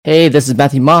Hey, this is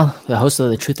Matthew Ma, the host of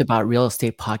the Truth About Real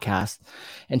Estate podcast.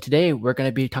 And today we're going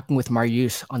to be talking with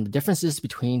Mariusz on the differences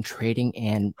between trading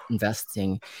and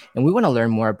investing. And we want to learn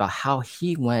more about how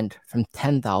he went from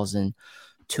 10,000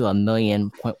 to a million,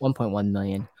 1.1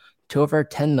 million to over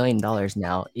 $10 million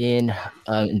now in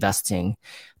investing.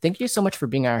 Thank you so much for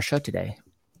being on our show today.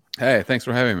 Hey, thanks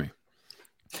for having me.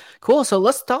 Cool. So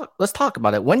let's talk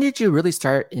about it. When did you really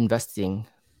start investing?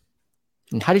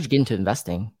 And how did you get into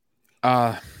investing?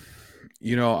 Uh,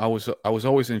 I was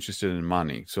always interested in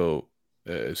money. So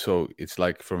it's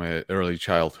like from an early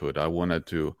childhood, I wanted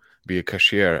to be a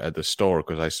cashier at the store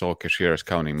because I saw cashiers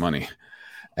counting money.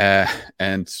 Uh,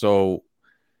 and so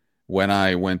when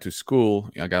I went to school,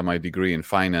 I got my degree in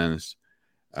finance.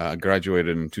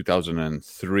 Graduated in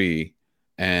 2003,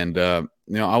 and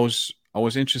I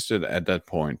was interested at that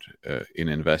point in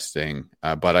investing,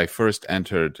 but I first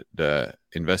entered the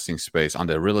investing space on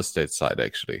the real estate side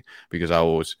actually, because I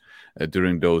was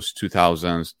during those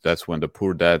 2000s. That's when the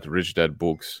Poor Dad Rich Dad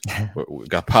books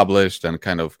got published and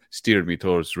kind of steered me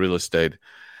towards real estate.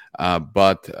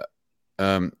 But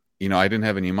I didn't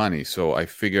have any money, so I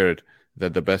figured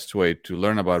that the best way to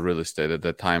learn about real estate at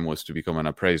that time was to become an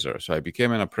appraiser. So I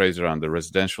became an appraiser on the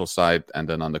residential side, and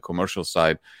then on the commercial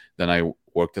side, then I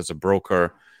worked as a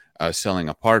broker, selling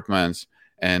apartments.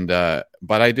 And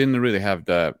but I didn't really have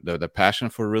the passion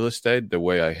for real estate the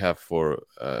way I have for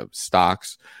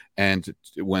stocks. And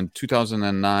when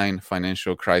 2009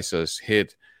 financial crisis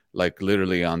hit, like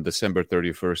literally on December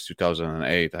 31st,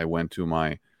 2008, I went to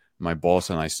my boss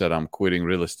and I said, I'm quitting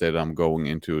real estate. I'm going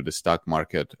into the stock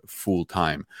market full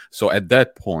time. So at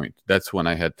that point, that's when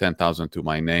I had 10,000 to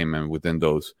my name. And within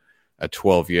those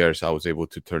 12 years, I was able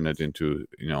to turn it into,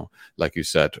 like you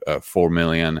said, 4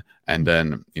 million. And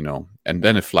then, and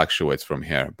then it fluctuates from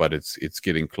here, but it's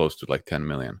getting close to like 10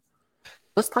 million.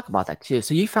 Let's talk about that too.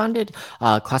 So you founded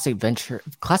Classic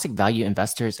Value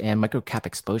Investors and Microcap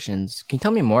Explosions. Can you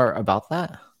tell me more about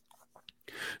that?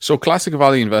 So Classic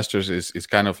Value Investors is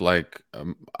kind of like,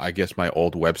 I guess, my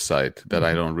old website that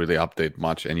I don't really update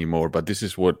much anymore. But this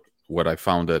is what I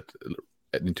founded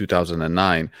in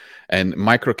 2009. And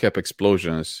Microcap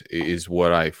Explosions is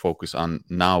what I focus on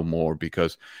now more,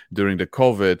 because during the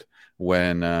COVID,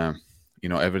 when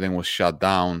everything was shut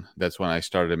down, that's when I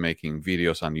started making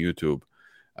videos on YouTube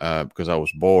because I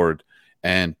was bored.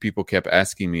 And people kept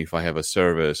asking me if I have a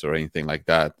service or anything like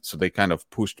that. So they kind of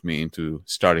pushed me into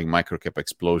starting Microcap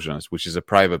Explosions, which is a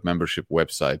private membership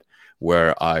website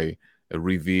where I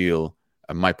reveal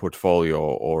my portfolio,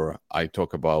 or I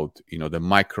talk about, the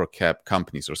microcap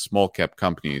companies or small cap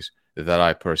companies that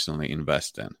I personally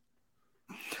invest in.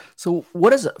 So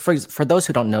what is for those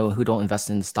who don't know, who don't invest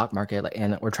in the stock market,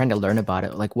 and we're trying to learn about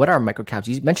it, like what are microcaps?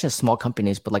 You mentioned small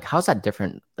companies, but like how's that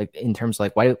different? Like in terms of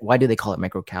like why do they call it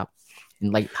microcap?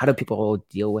 And like how do people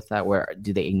deal with that? Where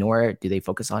do they ignore it? Do they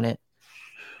focus on it?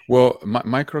 Well,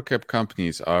 microcap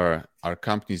companies are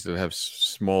companies that have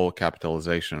small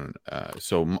capitalization.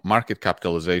 So market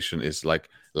capitalization is like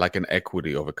an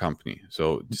equity of a company.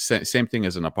 So same thing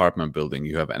as an apartment building.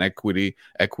 You have an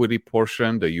equity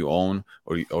portion that you own,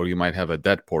 or you might have a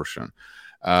debt portion.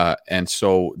 And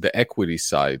so the equity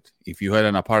side, if you had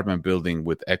an apartment building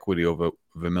with equity of $1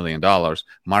 million,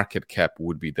 market cap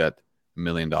would be that $1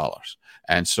 million.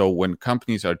 And so when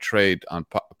companies are traded on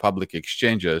public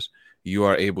exchanges, you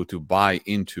are able to buy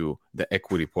into the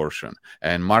equity portion.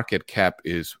 And market cap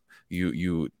is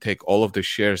you take all of the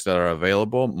shares that are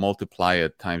available, multiply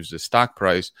it times the stock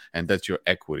price, and that's your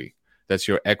equity. That's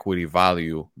your equity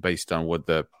value based on what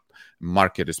the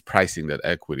market is pricing that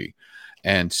equity.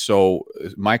 And so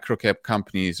microcap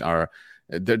companies are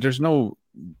there's no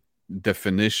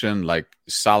definition, like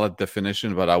solid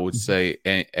definition, but I would say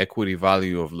equity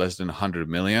value of less than 100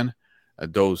 million,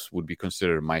 those would be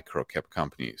considered micro cap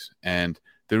companies. And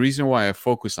the reason why I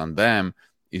focus on them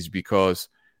is because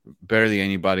barely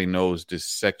anybody knows this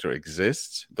sector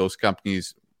exists. Those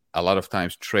companies a lot of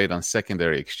times trade on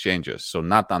secondary exchanges, so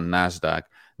not on NASDAQ,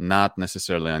 not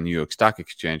necessarily on New York Stock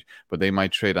Exchange, but they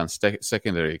might trade on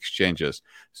secondary exchanges,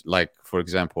 like, for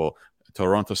example,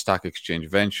 Toronto Stock Exchange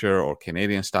Venture or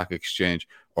Canadian Stock Exchange,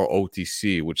 or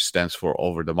OTC, which stands for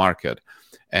over the market.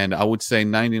 And I would say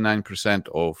 99%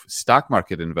 of stock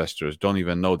market investors don't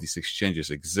even know these exchanges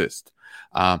exist.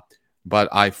 But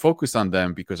I focus on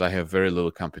them because I have very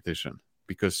little competition,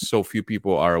 because so few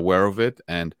people are aware of it.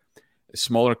 And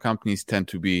smaller companies tend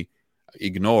to be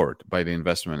ignored by the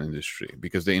investment industry,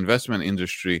 because the investment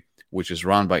industry, which is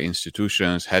run by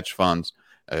institutions, hedge funds,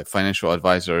 financial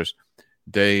advisors,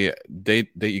 they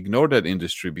ignore that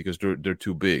industry because they're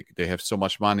too big. They have so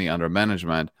much money under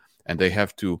management, and they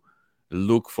have to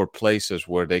look for places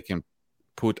where they can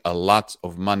put a lot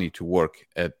of money to work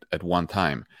at one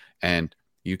time. And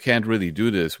you can't really do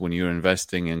this when you're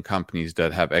investing in companies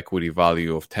that have equity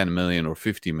value of 10 million or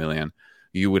 50 million.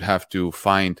 You would have to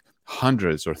find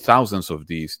hundreds or thousands of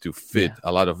these to fit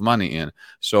a lot of money in.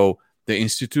 So the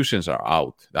institutions are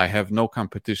out. I have no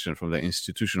competition from the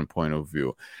institutional point of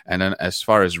view. And then as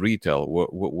far as retail,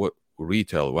 what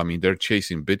retail? I mean, they're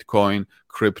chasing Bitcoin,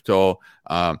 crypto,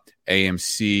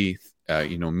 AMC,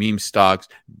 meme stocks.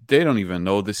 They don't even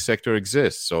know this sector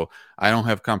exists. So I don't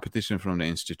have competition from the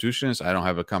institutions. I don't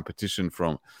have a competition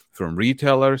from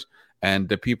retailers. And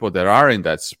the people that are in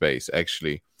that space,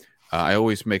 actually, I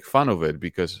always make fun of it,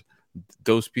 because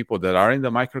those people that are in the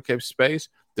microcap space,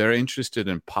 they're interested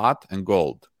in pot and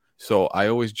gold. So I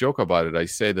always joke about it. I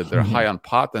say that they're high on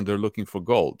pot and they're looking for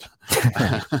gold.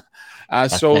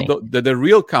 So the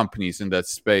real companies in that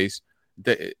space,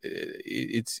 they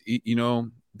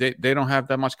don't have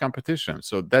that much competition.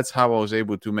 So that's how I was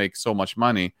able to make so much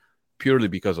money, purely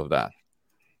because of that.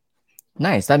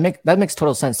 Nice. That makes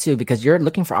total sense too, because you're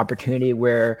looking for opportunity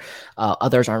where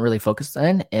others aren't really focused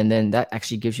in, and then that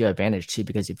actually gives you an advantage too,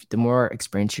 because if the more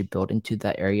experience you build into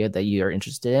that area that you are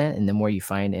interested in, and the more you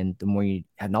find and the more you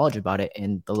have knowledge about it,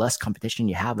 and the less competition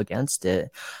you have against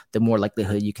it, the more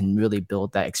likelihood you can really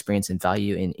build that experience and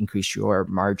value and increase your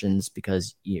margins,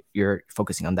 because you're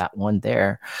focusing on that one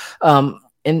there.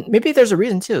 And maybe there's a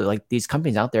reason too, like these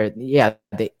companies out there,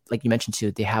 they, like you mentioned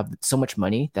too, they have so much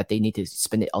money that they need to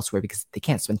spend it elsewhere, because they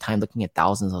can't spend time looking at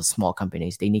thousands of small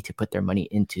companies. They need to put their money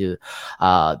into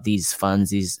these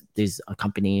funds, these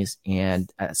companies,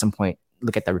 and at some point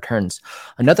look at the returns.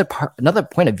 Another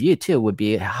point of view too would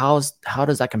be how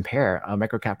does that compare, a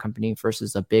microcap company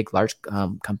versus a big large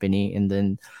company, and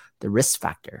then the risk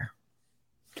factor.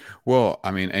 Well,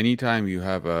 I mean, anytime you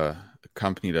have a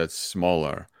company that's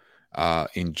smaller,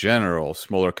 in general,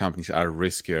 smaller companies are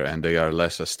riskier and they are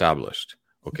less established.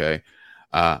 Okay.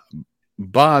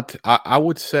 But I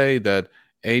would say that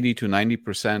 80 to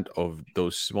 90% of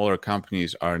those smaller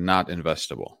companies are not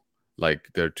investable. Like,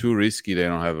 they're too risky. They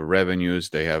don't have revenues.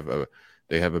 They have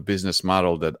a business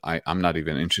model that I'm not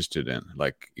even interested in.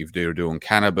 Like, if they're doing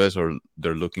cannabis or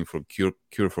they're looking for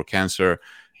cure for cancer,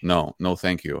 no,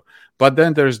 thank you. But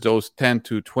then there's those 10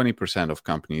 to 20% of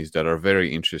companies that are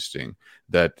very interesting,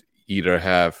 that either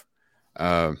have,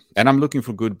 and I'm looking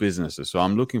for good businesses. So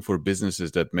I'm looking for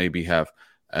businesses that maybe have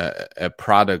a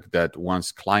product that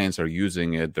once clients are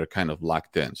using it, they're kind of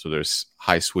locked in. So there's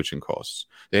high switching costs.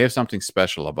 They have something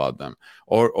special about them.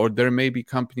 Or there may be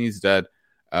companies that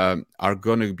are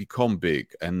going to become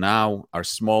big and now are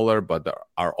smaller, but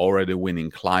are already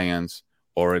winning clients,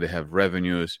 already have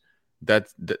revenues.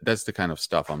 That's the kind of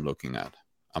stuff I'm looking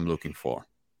for.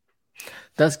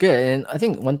 That's good. And I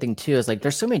think one thing too is, like,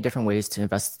 there's so many different ways to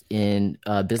invest in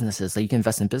businesses. Like, you can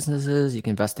invest in businesses, you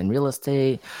can invest in real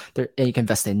estate, and you can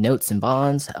invest in notes and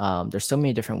bonds. There's so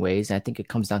many different ways. And I think it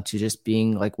comes down to just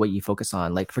being like what you focus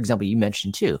on. Like, for example, you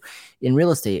mentioned too, in real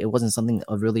estate, it wasn't something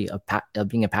of really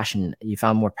being a passion. You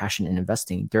found more passion in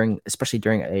investing especially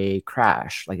during a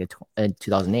crash, like in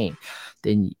 2008.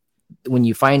 Then when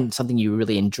you find something you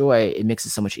really enjoy, it makes it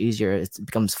so much easier. It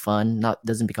becomes fun,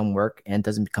 doesn't become work, and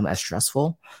doesn't become as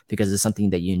stressful, because it's something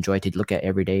that you enjoy to look at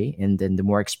every day. And then the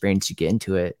more experience you get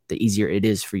into it, the easier it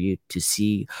is for you to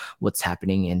see what's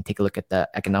happening and take a look at the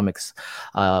economics,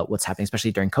 what's happening,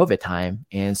 especially during COVID time,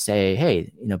 and say,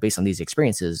 hey, based on these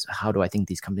experiences, how do I think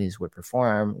these companies would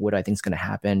perform? What do I think is going to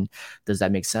happen? Does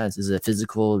that make sense? Is it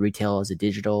physical retail? Is it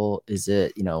digital? Is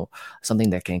it,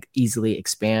 something that can easily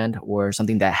expand, or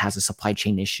something that has a supply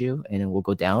chain issue and it will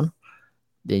go down?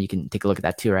 Then you can take a look at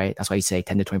that too, right? That's why you say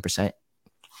 10 to 20%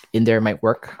 in there might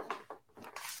work.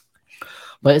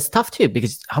 But it's tough too,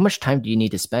 because how much time do you need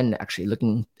to spend actually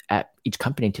looking at each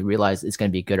company to realize it's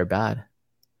going to be good or bad?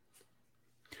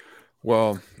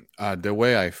 Well, the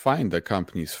way I find the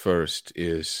companies first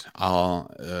is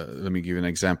let me give you an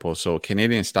example. So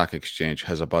Canadian Stock Exchange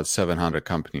has about 700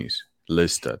 companies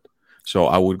listed. So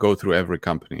I would go through every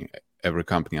company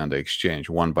on the exchange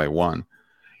one by one.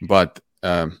 But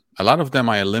a lot of them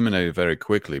I eliminated very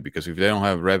quickly, because if they don't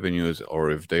have revenues, or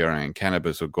if they are in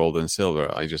cannabis or gold and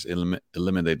silver, I just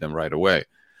eliminate them right away.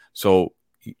 So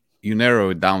you narrow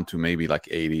it down to maybe like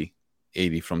 80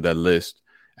 from that list.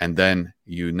 And then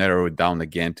you narrow it down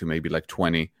again to maybe like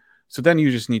 20. So then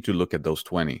you just need to look at those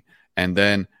 20. And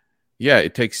then,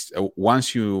 it takes,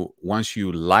 once you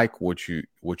like what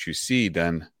you see,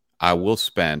 then I will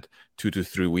spend 2 to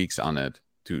 3 weeks on it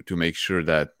to make sure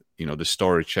that, the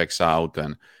story checks out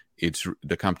and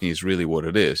the company is really what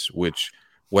it is. Which,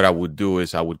 what I would do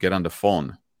is I would get on the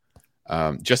phone,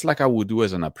 just like I would do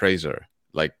as an appraiser.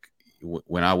 Like,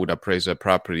 when I would appraise a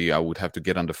property, I would have to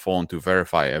get on the phone to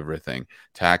verify everything,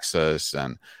 taxes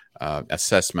and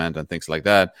assessment and things like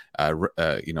that,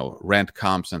 rent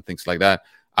comps and things like that.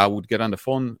 I would get on the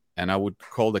phone and I would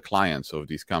call the clients of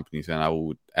these companies and I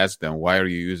would ask them, why are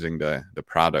you using the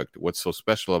product? What's so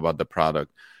special about the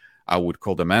product? I would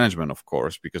call the management, of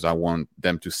course, because I want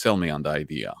them to sell me on the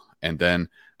idea. And then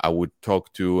I would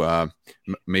talk to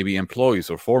maybe employees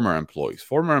or former employees.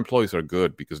 Former employees are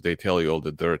good because they tell you all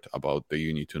the dirt about that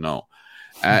you need to know.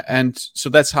 And so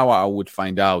that's how I would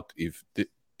find out if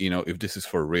this is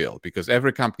for real, because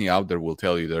every company out there will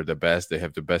tell you they're the best, they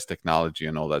have the best technology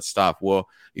and all that stuff. Well,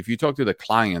 if you talk to the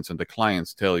clients and the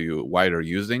clients tell you why they're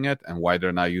using it and why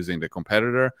they're not using the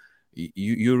competitor,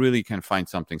 you really can find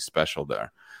something special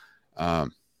there.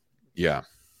 Yeah.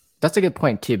 That's a good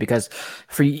point too, because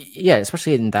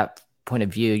especially in that point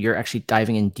of view, you're actually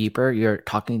diving in deeper. You're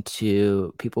talking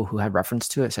to people who have reference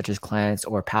to it, such as clients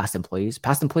or past employees.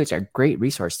 Past employees are a great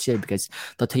resource too, because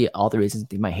they'll tell you all the reasons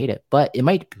they might hate it, but it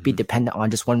might be dependent on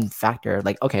just one factor.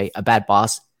 Like, okay, a bad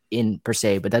boss in per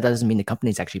se, but that doesn't mean the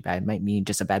company's actually bad. It might mean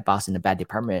just a bad boss in a bad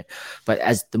department. But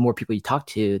as the more people you talk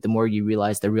to, the more you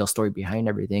realize the real story behind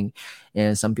everything.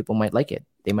 And some people might like it.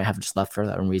 They might have just left for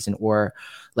that own reason. Or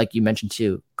like you mentioned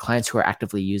too, clients who are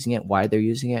actively using it, why they're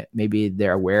using it, maybe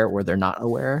they're aware or they're not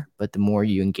aware. But the more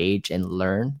you engage and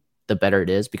learn, the better it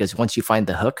is, because once you find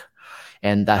the hook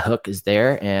and that hook is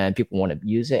there and people want to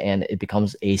use it and it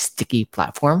becomes a sticky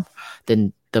platform,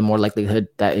 then the more likelihood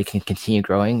that it can continue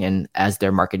growing. And as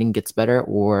their marketing gets better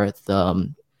or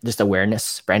the just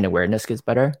brand awareness gets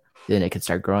better, then it can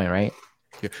start growing, right?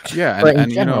 Yeah, and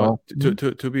general,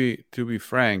 to be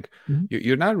frank,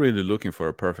 you're not really looking for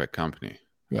a perfect company,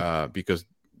 because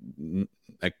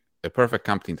like a perfect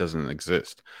company doesn't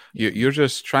exist. You're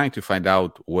just trying to find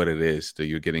out what it is that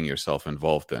you're getting yourself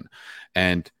involved in.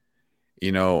 And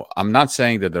I'm not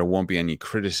saying that there won't be any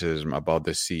criticism about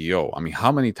the CEO. I mean,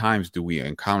 how many times do we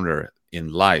encounter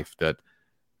in life that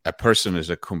a person is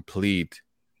a complete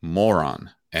moron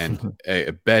and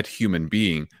a bad human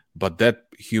being, but that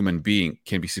human being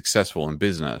can be successful in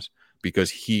business because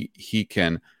he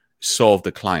can solve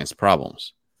the client's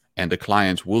problems, and the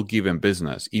clients will give him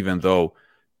business, even though,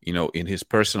 in his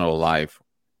personal life,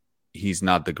 he's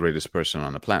not the greatest person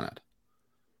on the planet.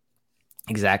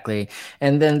 Exactly.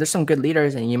 And then there's some good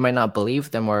leaders and you might not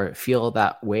believe them or feel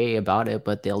that way about it,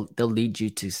 but they'll lead you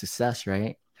to success,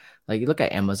 right? Like you look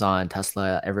at Amazon,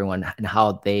 Tesla, everyone, and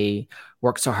how they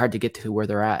work so hard to get to where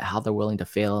they're at, how they're willing to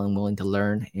fail and willing to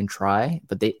learn and try.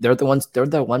 But they're the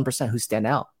 1% who stand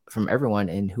out from everyone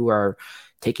and who are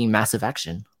taking massive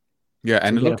action. Yeah,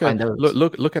 and so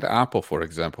look at Apple, for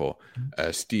example,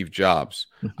 Steve Jobs.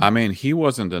 I mean, he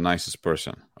wasn't the nicest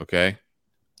person, okay?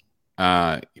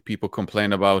 People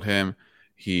complain about him.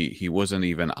 He wasn't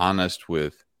even honest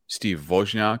with Steve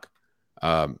Wozniak.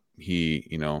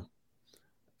 He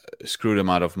screwed him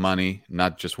out of money,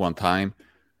 not just one time.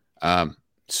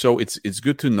 So it's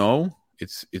good to know.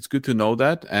 It's good to know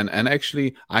that. And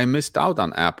actually, I missed out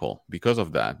on Apple because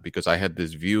of that, because I had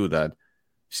this view that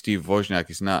Steve Wozniak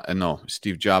is not.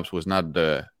 Steve Jobs was not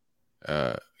the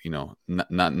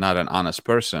not an honest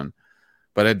person.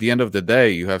 But at the end of the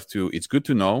day, it's good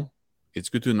to know. It's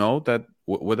good to know that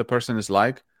what the person is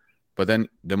like, but then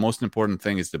the most important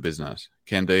thing is the business.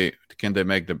 Can they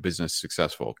make the business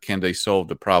successful? Can they solve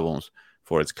the problems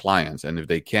for its clients? And if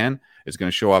they can, it's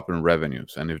going to show up in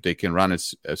revenues. And if they can run it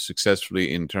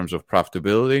successfully in terms of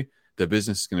profitability, the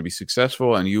business is going to be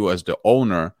successful. And you, as the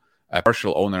owner, a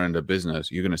partial owner in the business,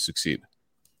 you're going to succeed.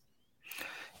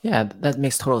 Yeah, that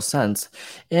makes total sense.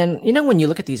 And, when you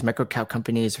look at these micro-cap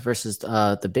companies versus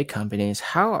the big companies,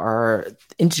 how are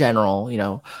these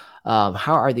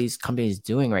companies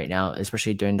doing right now,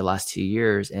 especially during the last 2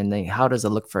 years? And then how does it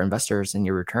look for investors and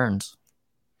your returns?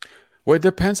 Well, it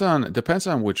depends on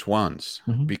which ones,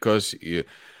 because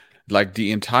like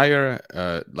the entire,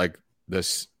 the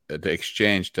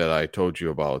exchange that I told you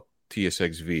about,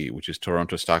 TSXV, which is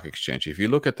Toronto Stock Exchange. If you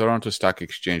look at Toronto Stock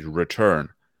Exchange return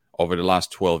over the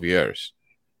last 12 years,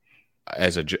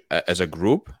 as a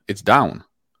group, it's down,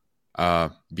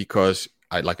 because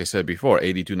like I said before,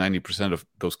 80 to 90% of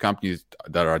those companies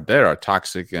that are there are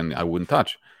toxic, and I wouldn't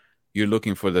touch. You're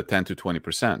looking for the 10 to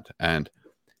 20%, and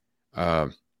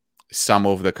some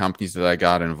of the companies that I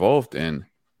got involved in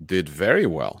did very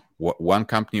well. One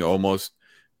company almost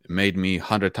made me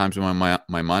 100 times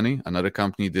my money. Another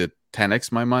company did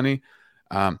 10x my money.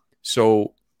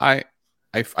 So I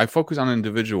focus on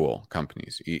individual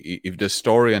companies. If the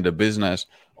story and the business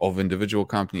of individual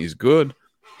company is good,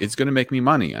 it's going to make me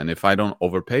money. And if I don't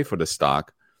overpay for the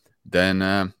stock,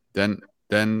 then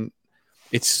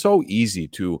it's so easy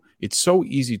to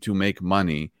make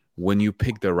money when you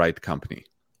pick the right company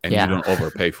and you don't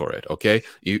overpay for it. Okay,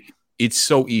 it's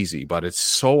so easy, but it's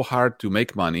so hard to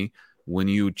make money when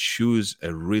you choose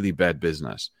a really bad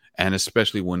business, and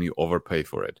especially when you overpay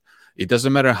for it. It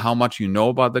doesn't matter how much you know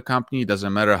about the company. It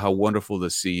doesn't matter how wonderful the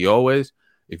CEO is.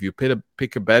 If you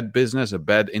pick a bad business, a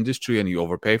bad industry, and you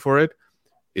overpay for it,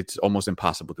 it's almost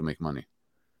impossible to make money.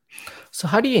 So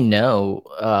how do you know,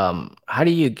 how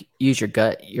do you use your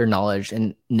gut, your knowledge,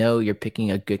 and know you're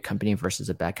picking a good company versus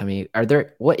a bad company?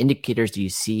 What indicators do you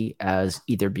see as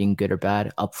either being good or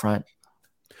bad upfront?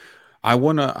 I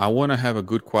wanna have a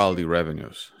good quality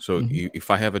revenues. So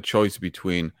if I have a choice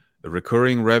between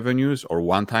recurring revenues or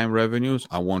one-time revenues,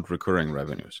 I want recurring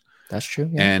revenues. That's true.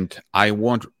 Yeah. And I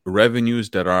want revenues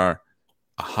that are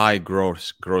high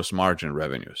gross margin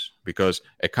revenues, because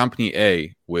a company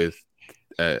A with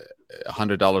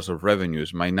 $100 of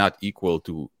revenues might not equal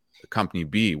to company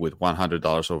B with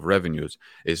 $100 of revenues.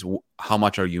 Is how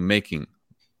much are you making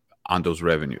on those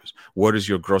revenues? What is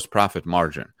your gross profit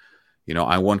margin?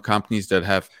 I want companies that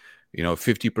have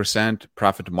 50%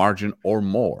 profit margin or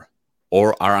more,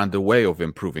 or are on the way of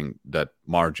improving that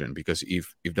margin, because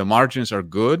if the margins are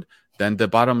good, then the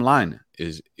bottom line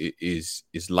is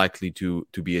likely to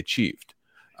be achieved.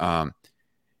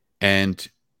 And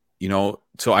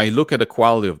so I look at the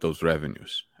quality of those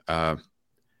revenues.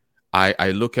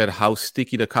 I look at how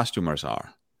sticky the customers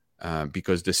are,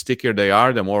 because the stickier they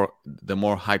are, the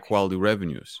more high quality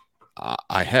revenues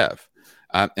I have.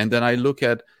 And then I look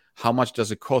at how much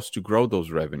does it cost to grow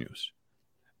those revenues.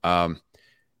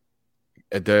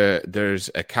 There's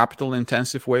a capital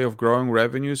intensive way of growing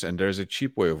revenues, and there's a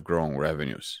cheap way of growing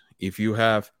revenues. If you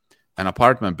have an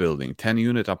apartment building,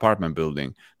 10-unit apartment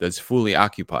building that's fully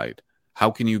occupied, how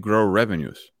can you grow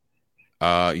revenues?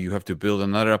 You have to build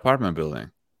another apartment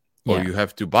building, or you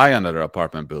have to buy another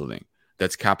apartment building.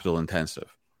 That's capital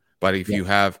intensive. But if you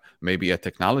have maybe a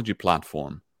technology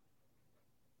platform,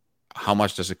 how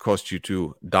much does it cost you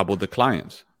to double the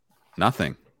clients?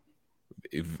 Nothing.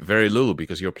 Very little,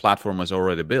 because your platform is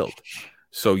already built.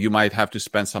 So you might have to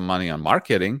spend some money on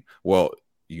marketing. Well,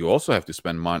 you also have to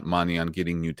spend money on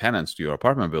getting new tenants to your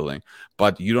apartment building,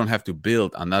 but you don't have to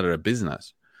build another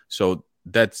business. So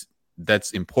that's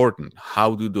important.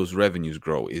 How do those revenues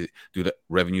grow? Do the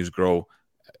revenues grow,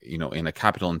 in a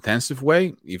capital intensive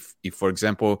way? If for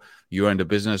example, you're in the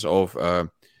business of,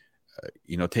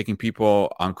 taking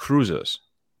people on cruises,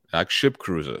 like ship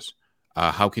cruises,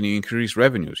 how can you increase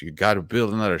revenues? You got to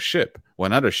build another ship. Well,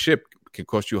 another ship can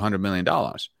cost you $100 million.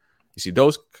 You see,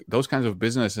 those kinds of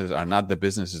businesses are not the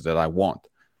businesses that I want.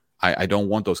 I don't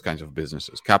want those kinds of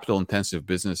businesses. Capital intensive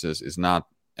businesses is not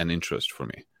an interest for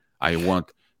me. I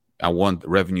want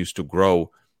revenues to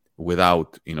grow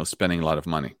without spending a lot of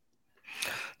money.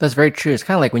 That's very true. It's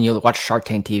kind of like when you watch Shark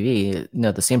Tank TV,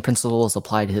 the same principles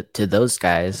apply to those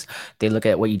guys. They look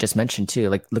at what you just mentioned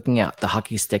too, like looking at the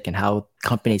hockey stick and how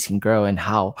companies can grow, and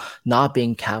how not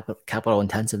being capital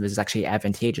intensive is actually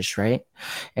advantageous, right?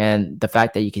 And the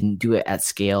fact that you can do it at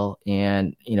scale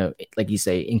and, like you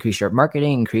say, increase your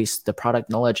marketing, increase the product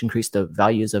knowledge, increase the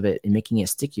values of it, and making it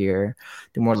stickier,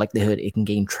 the more likelihood it can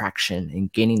gain traction.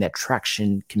 And gaining that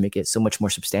traction can make it so much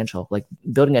more substantial. Like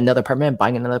building another apartment,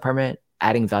 buying another apartment,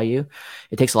 adding value,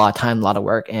 it takes a lot of time, a lot of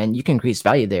work, and you can increase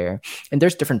value there. And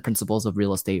there's different principles of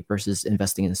real estate versus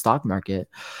investing in the stock market.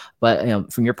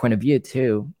 But from your point of view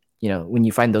too, when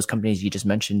you find those companies you just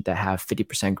mentioned that have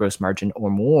 50% gross margin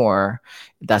or more,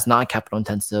 that's not capital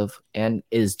intensive and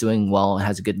is doing well and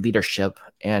has a good leadership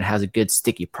and has a good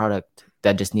sticky product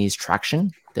that just needs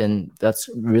traction, then that's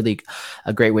really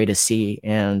a great way to see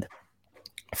and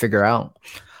figure out.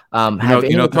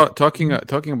 Talking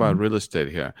about real estate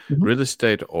here, real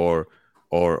estate or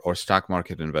stock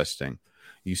market investing.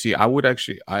 You see, I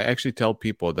actually tell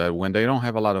people that when they don't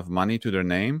have a lot of money to their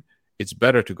name, it's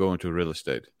better to go into real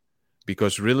estate,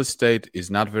 because real estate is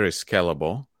not very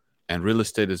scalable and real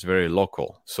estate is very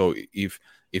local. So if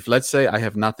let's say I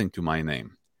have nothing to my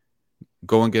name,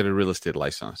 go and get a real estate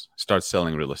license, start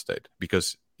selling real estate,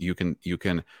 because you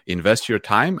can invest your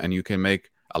time and you can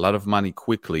make a lot of money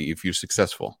quickly if you're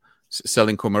successful.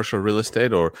 Selling commercial real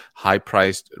estate or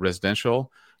high-priced residential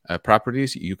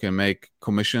properties, you can make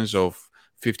commissions of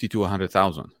 50 to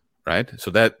 100,000, right?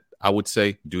 So that I would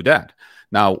say do that.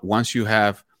 Now, once you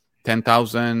have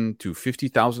 $10,000 to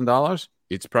 $50,000,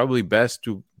 it's probably best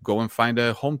to go and find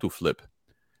a home to flip,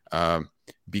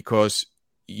 because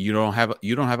you don't have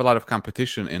a lot of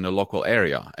competition in the local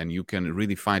area, and you can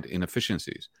really find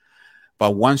inefficiencies.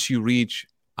 But once you reach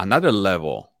another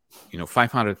level,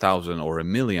 500,000 or $1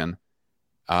 million,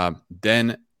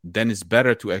 then then it's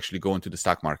better to actually go into the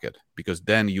stock market, because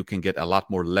then you can get a lot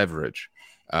more leverage,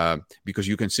 because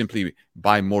you can simply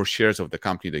buy more shares of the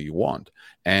company that you want.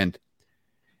 And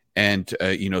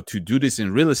to do this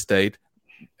in real estate,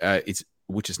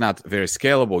 which is not very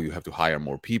scalable. You have to hire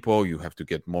more people. You have to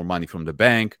get more money from the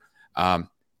bank.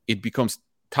 It becomes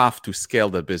tough to scale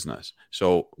the business.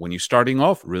 So when you're starting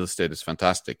off, real estate is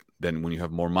fantastic. Then when you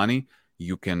have more money,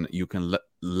 you can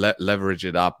leverage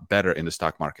it up better in the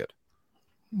stock market.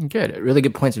 Good. Really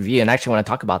good points of view. And I actually want to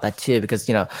talk about that too, because,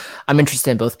 I'm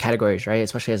interested in both categories, right?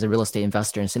 Especially as a real estate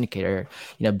investor and syndicator,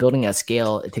 building at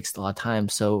scale, it takes a lot of time.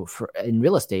 So in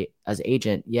real estate as an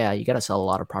agent, yeah, you got to sell a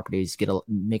lot of properties,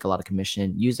 make a lot of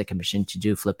commission, use the commission to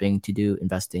do flipping, to do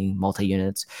investing,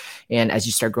 multi-units. And as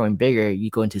you start growing bigger, you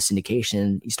go into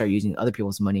syndication, you start using other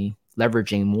people's money,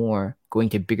 leveraging more, going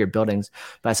to bigger buildings.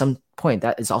 But at some point,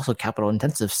 that is also capital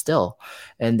intensive still.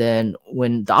 And then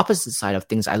when the opposite side of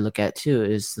things I look at too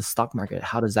is the stock market.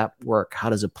 How does that work? How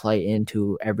does it play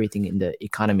into everything in the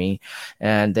economy?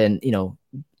 And then,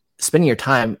 spending your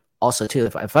time also too,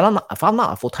 if I'm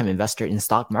not a full-time investor in the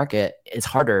stock market, it's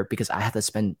harder because I have to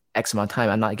spend X amount of time.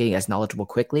 I'm not getting as knowledgeable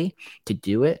quickly to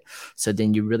do it. So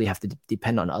then you really have to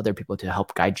depend on other people to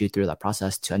help guide you through that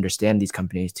process, to understand these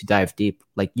companies, to dive deep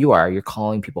like you're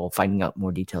calling people, finding out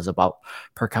more details about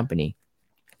per company.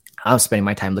 I'm spending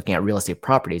my time looking at real estate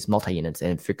properties, multi-units,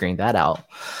 and figuring that out.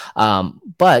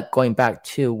 But going back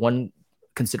to one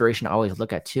consideration I always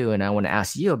look at too, and I want to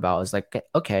ask you about, is like,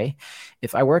 okay,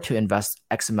 if I were to invest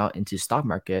X amount into stock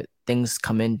market, things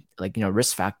come in like,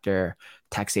 risk factor,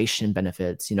 taxation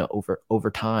benefits,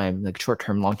 over time, like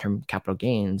short-term, long-term capital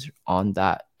gains on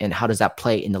that. And how does that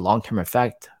play in the long-term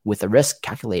effect with the risk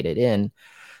calculated in?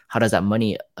 How does that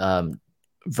money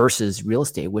versus real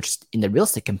estate, which in the real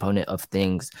estate component of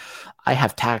things, I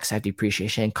have tax, I have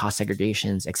depreciation, cost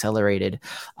segregations accelerated.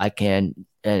 I can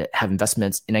have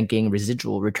investments, and I'm getting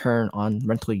residual return on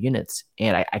rental units.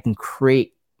 And I can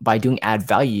create, by doing add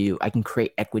value, I can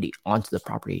create equity onto the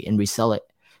property and resell it.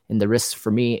 And the risks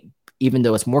for me, even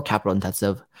though it's more capital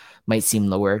intensive, might seem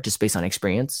lower just based on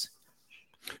experience.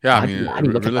 Yeah, I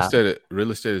mean,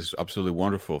 real estate is absolutely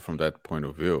wonderful from that point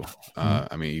of view.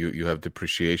 I mean, you have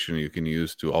depreciation you can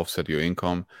use to offset your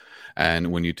income,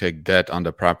 and when you take debt on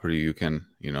the property, you can,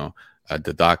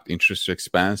 deduct interest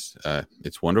expense.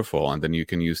 It's wonderful, and then you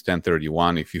can use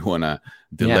 1031 if you want to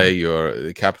delay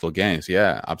your capital gains.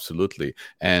 Yeah, absolutely.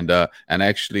 And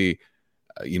actually,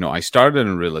 I started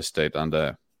in real estate on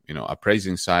the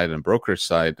appraising side and brokerage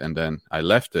side, and then I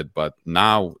left it. But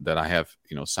now that I have,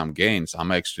 some gains,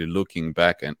 I'm actually looking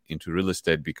back into real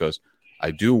estate because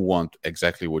I do want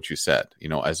exactly what you said,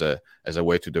 as a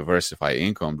way to diversify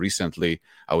income. Recently,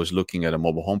 I was looking at a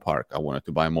mobile home park. I wanted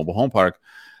to buy a mobile home park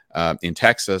in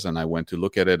Texas, and I went to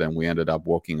look at it, and we ended up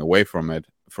walking away from it.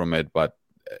 But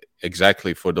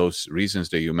exactly for those reasons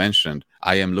that you mentioned,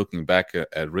 I am looking back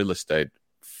at real estate,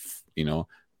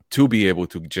 to be able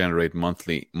to generate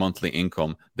monthly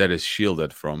income that is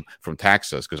shielded from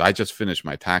taxes, because I just finished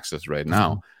my taxes right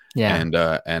now. Yeah.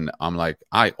 And I'm like,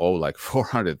 I owe like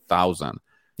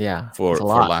 $400,000 for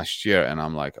last year. And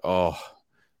I'm like, oh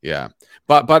yeah.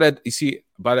 But at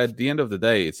the end of the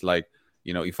day, it's like,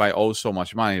 if I owe so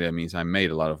much money, that means I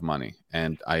made a lot of money,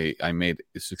 and I made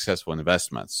successful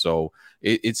investments. So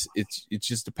it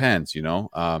just depends,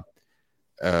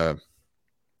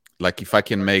 like if I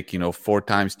can make 4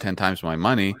 times, 10 times my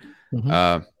money,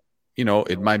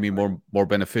 it might be more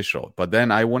beneficial. But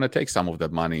then I want to take some of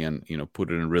that money and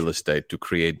put it in real estate to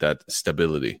create that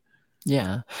stability.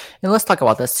 Yeah, and let's talk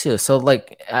about this too. So,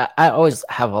 like, I always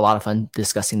have a lot of fun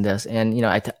discussing this, and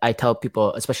I tell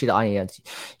people, especially the audience,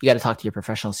 you got to talk to your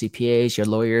professional CPAs, your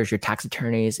lawyers, your tax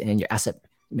attorneys, and your asset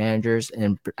managers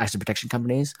and asset protection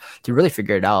companies to really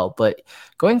figure it out. But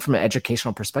going from an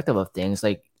educational perspective of things,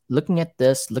 like, looking at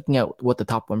what the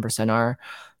top 1% are,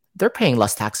 they're paying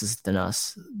less taxes than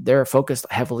us. They're focused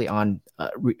heavily on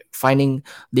finding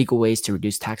legal ways to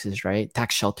reduce taxes, right?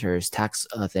 Tax shelters, tax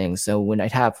things. So when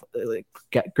I'd have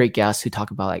great guests who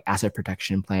talk about like asset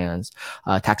protection plans,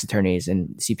 tax attorneys and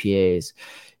CPAs,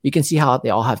 you can see how they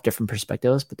all have different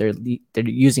perspectives, but they're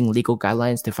using legal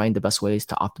guidelines to find the best ways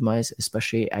to optimize,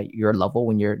 especially at your level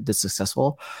when you're this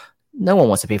successful. No one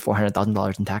wants to pay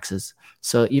 $400,000 in taxes.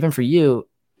 So even for you,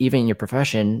 even in your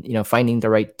profession, finding the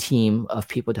right team of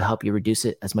people to help you reduce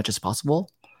it as much as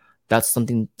possible. That's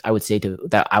something I would say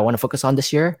that I want to focus on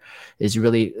this year, is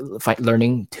really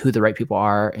learning who the right people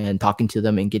are and talking to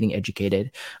them and getting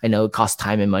educated. I know it costs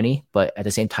time and money, but at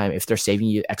the same time, if they're saving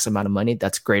you X amount of money,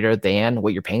 that's greater than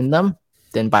what you're paying them.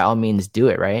 then by all means do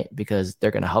it, right? Because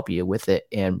they're going to help you with it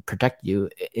and protect you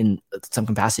in some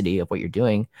capacity of what you're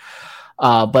doing.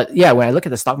 But yeah, when I look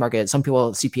at the stock market, some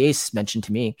people, CPAs mentioned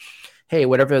to me, hey,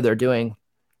 whatever they're doing,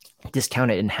 discount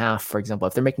it in half. For example,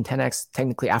 if they're making 10x,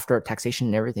 technically after taxation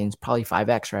and everything, it's probably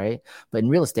 5x, right? But in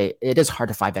real estate, it is hard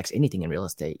to 5x anything in real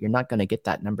estate. You're not going to get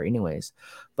that number anyways.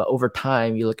 But over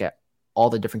time, you look at all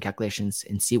the different calculations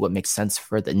and see what makes sense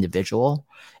for the individual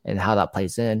and how that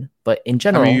plays in. But in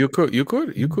general, I mean, you could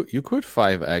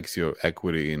 5x your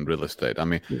equity in real estate. I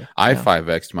mean, I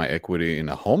 5x'd my equity in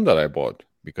a home that I bought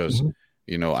because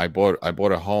I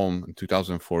bought a home in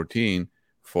 2014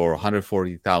 for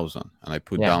 140,000, and I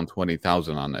put down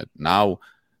 20,000 on it. Now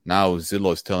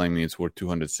Zillow is telling me it's worth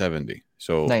 270.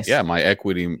 So yeah, my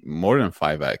equity more than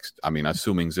 5x. I mean,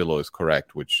 assuming Zillow is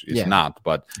correct, which is not,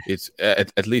 but it's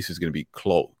at least it's going to be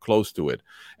close to it.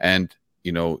 And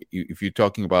if you're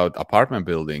talking about apartment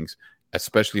buildings,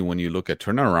 especially when you look at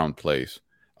turnaround plays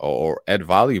or add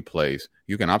value plays,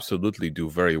 you can absolutely do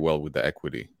very well with the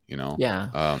equity. And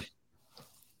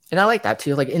I like that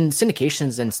too. Like in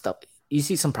syndications and stuff, you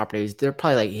see some properties, they're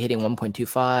probably like hitting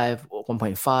 1.25,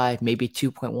 1.5, maybe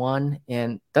 2.1.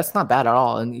 And that's not bad at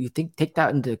all. And you take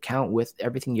that into account with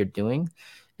everything you're doing.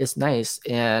 It's nice.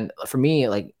 And for me,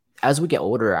 like as we get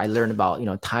older, I learned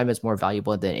about, time is more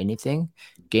valuable than anything.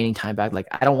 Gaining time back. Like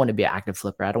I don't want to be an active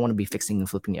flipper. I don't want to be fixing and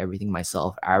flipping everything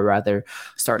myself. I'd rather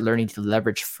start learning to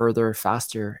leverage further,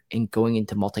 faster, and going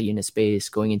into multi-unit space,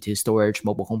 going into storage,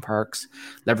 mobile home parks,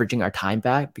 leveraging our time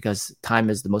back because time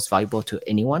is the most valuable to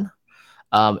anyone.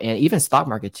 And even stock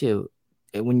market too.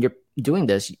 When you're doing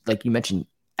this, like you mentioned,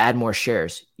 add more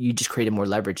shares. You just created more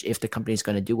leverage. If the company is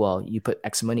going to do well, you put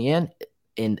X money in,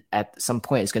 and at some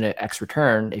point it's going to X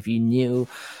return. If you knew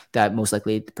that most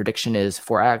likely the prediction is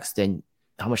 4X, then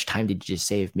how much time did you just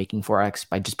save making 4X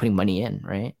by just putting money in,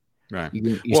 right? Right.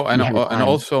 And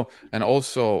also,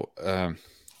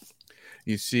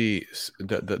 you see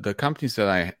the companies that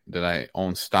I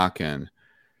own stock in.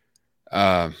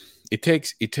 It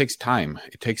takes time.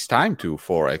 It takes time to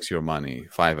 4x your money,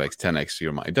 5x, 10x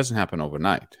your money. It doesn't happen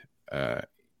overnight.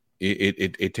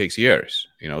 It takes years,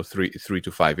 3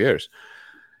 to 5 years.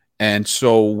 And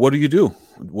so what do you do?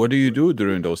 What do you do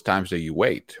during those times that you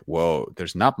wait? Well,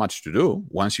 there's not much to do.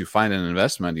 Once you find an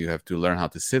investment, you have to learn how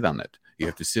to sit on it. You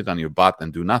have to sit on your butt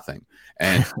and do nothing.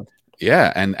 And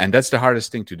and that's the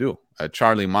hardest thing to do.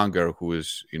 Charlie Munger, who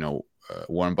is,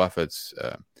 Warren Buffett's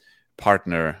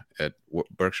partner at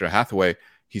Berkshire Hathaway,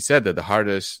 he said that the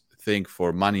hardest thing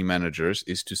for money managers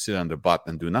is to sit on their butt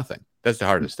and do nothing. That's the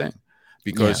hardest thing,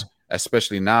 because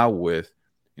especially now with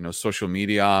social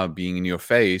media being in your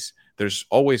face, there's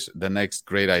always the next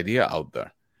great idea out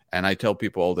there. And I tell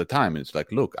people all the time, it's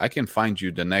like, look, I can find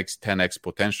you the next 10x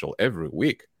potential every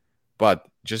week, but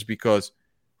just because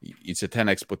it's a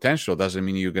 10x potential doesn't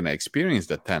mean you're going to experience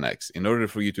the 10x. In order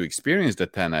for you to experience the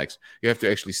 10x, you have to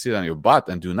actually sit on your butt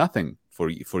and do nothing for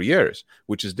years,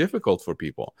 which is difficult for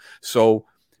people. So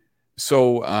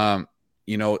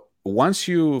once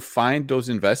you find those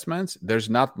investments, there's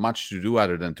not much to do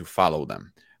other than to follow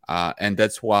them. And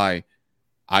that's why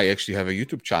I actually have a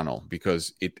YouTube channel,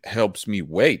 because it helps me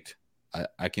wait.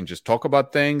 I can just talk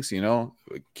about things,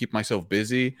 keep myself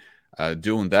busy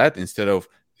doing that instead of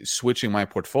switching my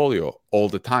portfolio all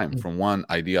the time from one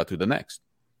idea to the next.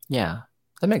 Yeah,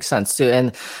 that makes sense too.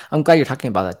 And I'm glad you're talking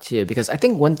about that too, because I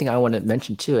think one thing I want to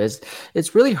mention too is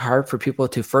it's really hard for people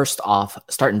to first off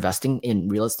start investing in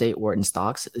real estate or in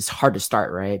stocks. It's hard to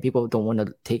start, right? People don't want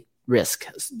to take risk.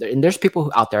 And there's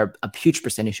people out there, a huge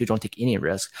percentage, who don't take any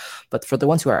risk. But for the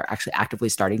ones who are actually actively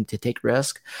starting to take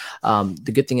risk,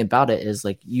 the good thing about it is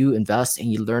like you invest and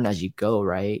you learn as you go,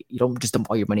 right? You don't just dump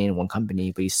all your money in one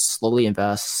company, but you slowly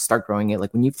invest, start growing it.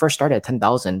 Like when you first started at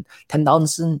 10,000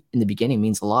 in the beginning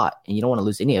means a lot, and you don't want to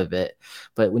lose any of it.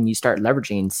 But when you start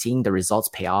leveraging and seeing the results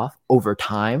pay off over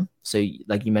time, so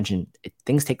like you mentioned,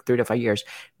 things take 3 to 5 years.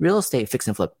 Real estate fix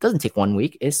and flip doesn't take 1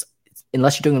 week.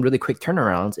 Unless you're doing really quick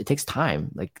turnarounds, it takes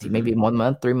time, like maybe 1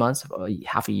 month, 3 months,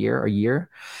 half a year.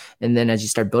 And then as you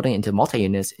start building into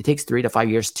multi-units, it takes 3 to 5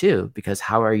 years too, because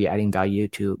how are you adding value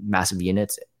to massive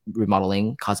units,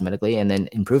 remodeling cosmetically, and then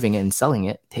improving it and selling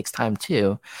it takes time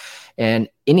too. And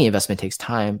any investment takes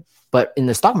time. But in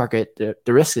the stock market,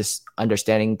 the risk is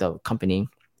understanding the company,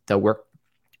 the work.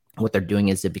 What they're doing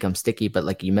is it becomes sticky. But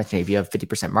like you mentioned, if you have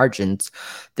 50% margins,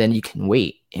 then you can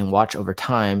wait and watch over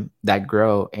time that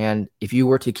grow. And if you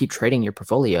were to keep trading your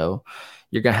portfolio,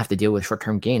 you're going to have to deal with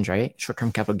short-term gains, right?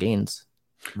 Short-term capital gains.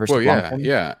 But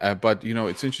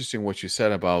it's interesting what you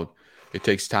said about it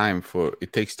takes time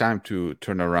to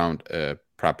turn around a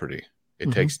property.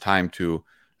 It takes time to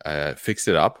fix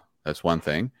it up. That's one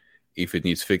thing. If it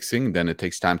needs fixing, then it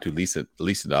takes time to lease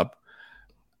it up.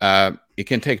 It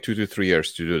can take 2 to 3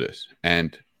 years to do this.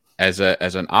 And as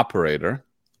an operator,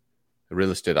 a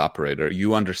real estate operator,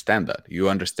 you understand that. You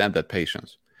understand that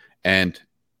patience. And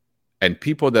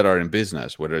people that are in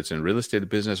business, whether it's in real estate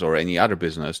business or any other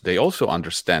business, they also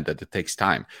understand that it takes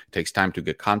time. It takes time to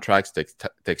get contracts,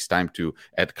 takes time to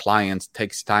add clients,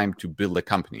 takes time to build a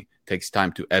company, takes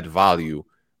time to add value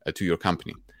to your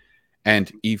company.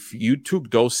 And if you took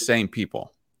those same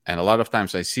people, and a lot of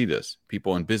times I see this,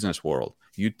 people in business world,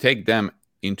 you take them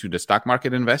into the stock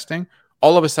market investing,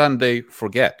 all of a sudden they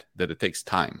forget that it takes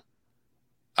time.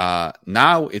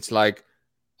 Now it's like,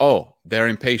 oh, they're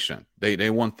impatient. They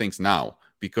want things now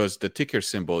because the ticker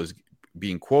symbol is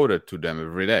being quoted to them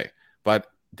every day. But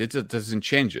that doesn't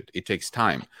change it. It takes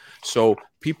time. So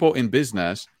people in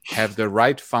business have the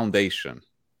right foundation.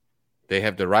 They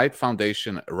have the right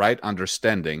foundation, right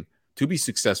understanding to be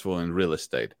successful in real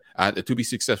estate, to be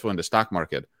successful in the stock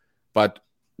market. But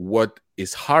what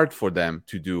is hard for them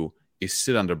to do is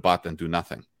sit on their butt and do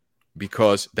nothing,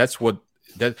 because that's what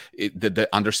the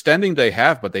understanding they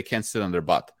have, but they can't sit on their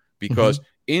butt, because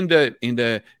in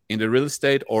the real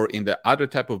estate or in the other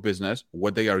type of business,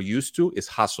 what they are used to is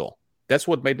hustle. That's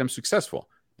what made them successful.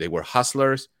 They were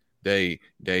hustlers. They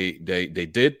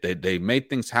made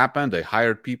things happen. They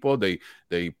hired people. They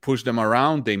pushed them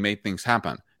around. They made things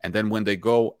happen. And then when they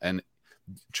go and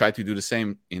try to do the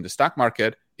same in the stock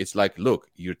market, it's like, look,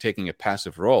 you're taking a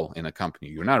passive role in a company.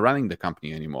 You're not running the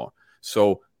company anymore.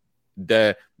 So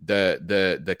the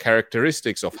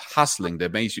characteristics of hustling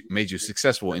that made you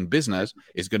successful in business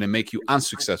is going to make you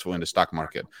unsuccessful in the stock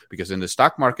market, because in the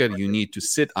stock market you need to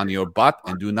sit on your butt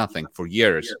and do nothing for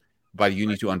years, but you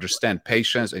need to understand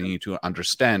patience, and you need to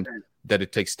understand that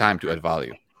it takes time to add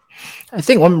value. I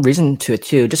think one reason to it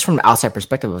too, just from the outside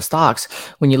perspective of stocks,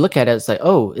 when you look at it, it's like,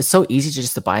 oh, it's so easy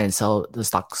just to buy and sell the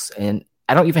stocks, and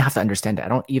I don't even have to understand it. I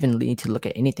don't even need to look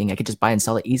at anything. I could just buy and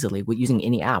sell it easily with using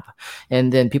any app.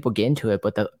 And then people get into it.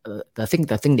 But the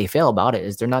thing they fail about it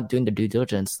is they're not doing the due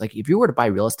diligence. Like if you were to buy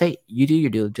real estate, you do your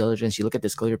due diligence. You look at the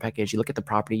disclosure package. You look at the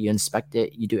property. You inspect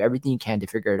it. You do everything you can to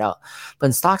figure it out. But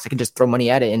in stocks, I can just throw money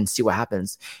at it and see what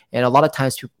happens. And a lot of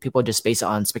times people just base it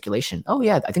on speculation. Oh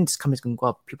yeah, I think this company's going to go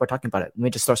up. People are talking about it. Let me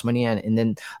just throw some money in. And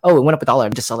then, oh, it went up $1. Let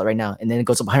me just sell it right now. And then it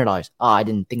goes up $100. Oh, I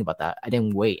didn't think about that. I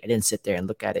didn't wait. I didn't sit there and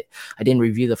look at it. I didn't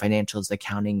review the financials, the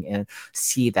accounting, and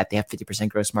see that they have 50%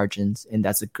 gross margins, and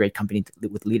that's a great company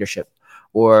with leadership.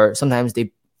 Or sometimes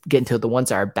they get into the ones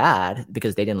that are bad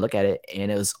because they didn't look at it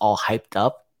and it was all hyped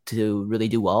up to really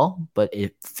do well, but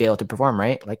it failed to perform,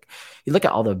 right? Like you look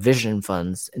at all the vision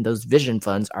funds, and those vision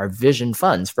funds are vision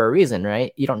funds for a reason,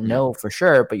 right? You don't know for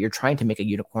sure, but you're trying to make a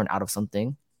unicorn out of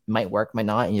something. Might work, might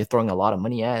not, and you're throwing a lot of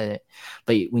money at it.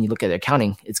 But when you look at the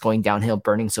accounting, it's going downhill,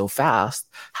 burning so fast.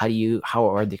 How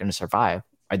are they going to survive?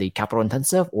 Are they capital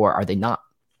intensive or are they not?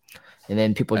 And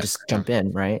then people just jump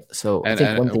in, right? So I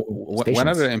think one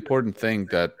other important thing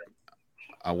that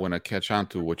I want to catch on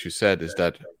to what you said is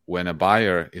that when a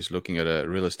buyer is looking at a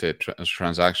real estate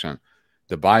transaction,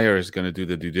 the buyer is going to do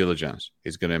the due diligence.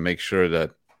 He's going to make sure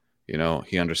that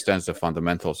he understands the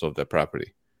fundamentals of the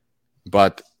property.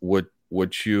 But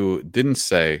what you didn't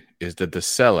say is that the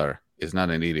seller is not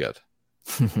an idiot.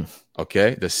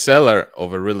 Okay, the seller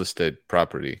of a real estate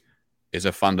property is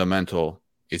a fundamental.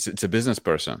 It's a business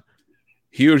person.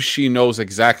 He or she knows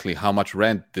exactly how much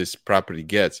rent this property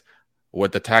gets,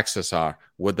 what the taxes are,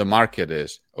 what the market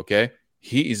is. Okay,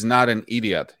 he is not an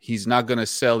idiot. He's not going to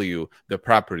sell you the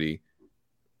property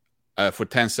for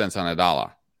 10 cents on a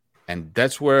dollar. And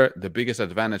that's where the biggest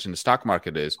advantage in the stock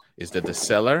market is that the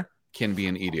seller can be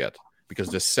an idiot, because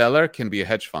the seller can be a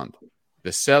hedge fund.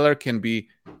 The seller can be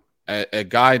a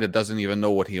guy that doesn't even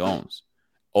know what he owns.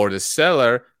 Or the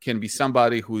seller can be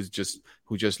somebody who just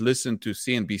listened to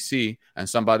CNBC and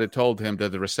somebody told him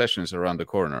that the recession is around the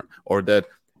corner, or that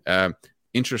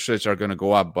interest rates are going to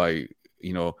go up by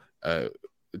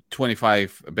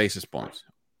 25 basis points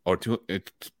or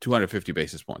 250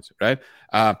 basis points, right?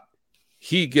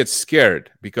 He gets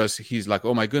scared because he's like,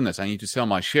 oh my goodness, I need to sell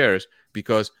my shares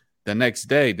because the next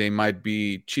day they might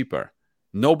be cheaper.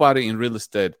 Nobody in real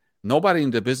estate, nobody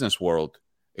in the business world,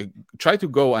 try to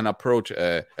go and approach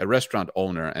a restaurant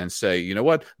owner and say, you know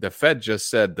what, the Fed just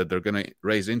said that they're going to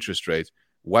raise interest rates.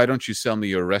 Why don't you sell me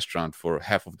your restaurant for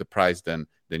half of the price than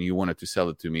you wanted to sell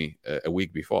it to me a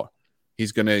week before?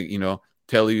 He's going to,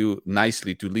 tell you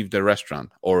nicely to leave the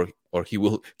restaurant, or he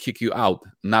will kick you out,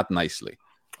 not nicely.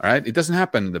 All right. It doesn't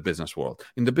happen in the business world.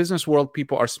 In the business world,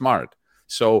 people are smart.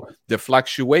 So the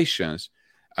fluctuations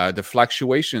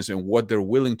in what they're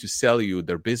willing to sell you,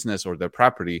 their business or their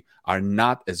property, are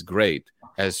not as great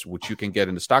as what you can get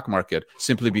in the stock market,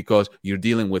 simply because you're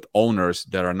dealing with owners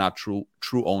that are not true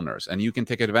owners, and you can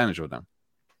take advantage of them.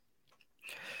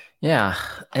 Yeah.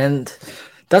 And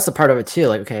that's a part of it too.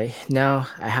 Like, okay, now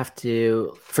I have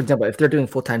to, for example, if they're doing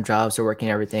full-time jobs or working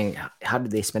everything, how do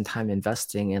they spend time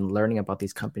investing and learning about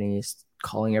these companies,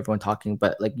 calling everyone, talking?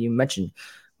 But like you mentioned,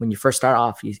 when you first start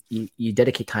off, you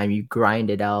dedicate time, you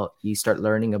grind it out, you start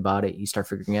learning about it, you start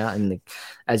figuring it out. And like,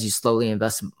 as you slowly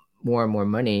invest more and more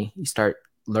money, you start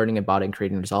learning about it and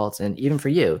creating results. And even for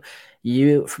you,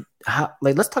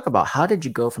 let's talk about, how did you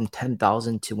go from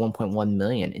 10,000 to 1.1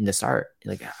 million in the start?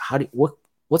 Like,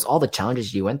 what's all the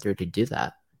challenges you went through to do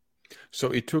that?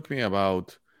 So it took me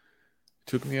about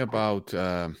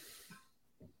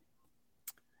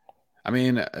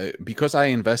because I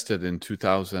invested in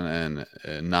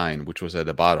 2009, which was at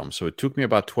the bottom. So it took me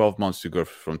about 12 months to go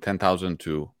from 10,000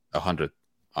 to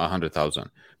 100,000.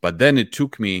 But then it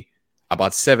took me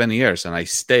about 7 years, and I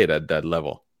stayed at that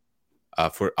level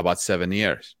for about 7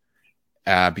 years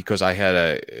because I had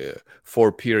a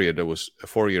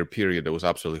 4-year period that was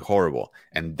absolutely horrible.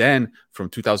 And then from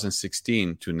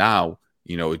 2016 to now,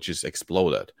 it just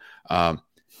exploded.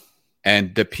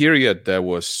 And the period that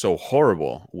was so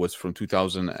horrible was from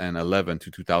 2011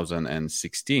 to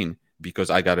 2016,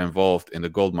 because I got involved in the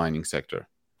gold mining sector.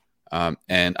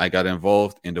 And I got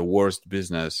involved in the worst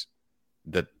business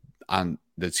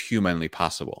that's humanly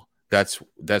possible. That's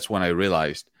when I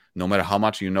realized, no matter how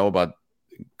much you know about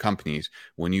companies,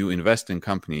 when you invest in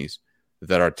companies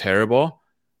that are terrible,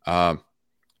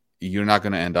 you're not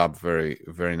going to end up very,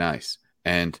 very nice.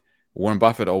 And Warren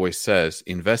Buffett always says,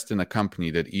 invest in a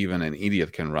company that even an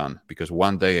idiot can run, because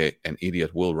one day an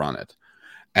idiot will run it.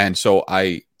 And so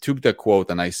I took the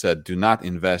quote and I said, do not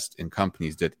invest in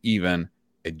companies that even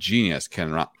a genius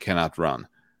cannot run.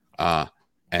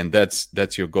 And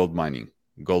that's your gold mining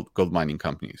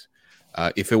companies.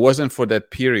 If it wasn't for that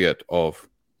period of,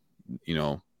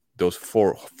 those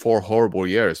four horrible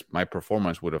years, my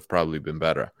performance would have probably been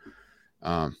better.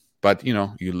 But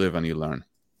you live and you learn.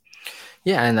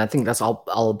 Yeah, and I think that's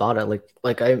all about it.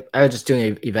 Like I was just doing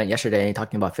an event yesterday and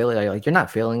talking about failure. Like, you're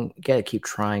not failing, you gotta keep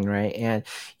trying, right? And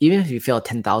even if you fail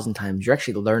 10,000 times, you're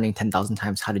actually learning 10,000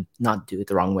 times how to not do it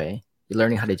the wrong way. You're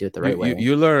learning how to do it the right way.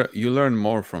 You learn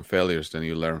more from failures than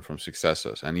you learn from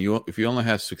successes. And if you only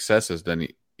have successes, then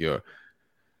your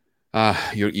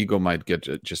ego might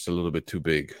get just a little bit too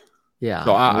big.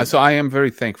 Yeah. So I am very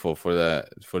thankful for the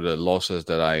losses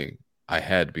that I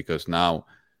had, because now,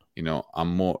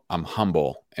 I'm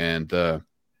humble, and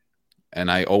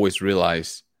I always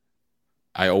realize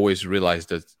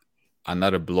that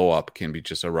another blow up can be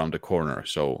just around the corner.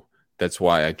 So that's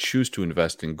why I choose to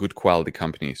invest in good quality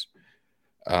companies.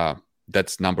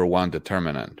 That's number one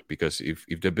determinant, because if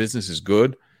the business is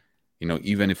good,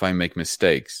 even if I make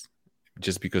mistakes,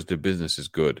 just because the business is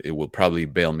good, it will probably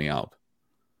bail me out.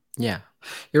 Yeah,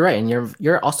 you're right. And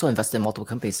you're also invested in multiple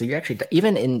companies. So you're actually,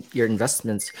 even in your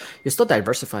investments, you're still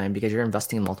diversifying, because you're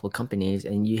investing in multiple companies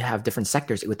and you have different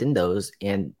sectors within those,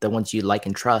 and the ones you like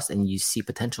and trust, and you see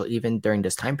potential even during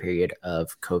this time period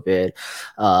of COVID,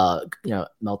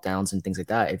 meltdowns and things like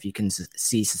that. If you can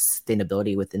see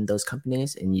sustainability within those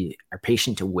companies and you are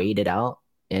patient to wait it out,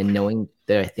 and knowing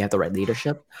that they have the right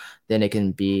leadership, then it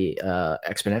can be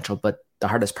exponential. But the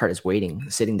hardest part is waiting,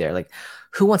 sitting there. Like,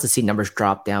 who wants to see numbers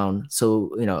drop down?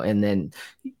 So, and then,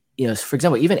 for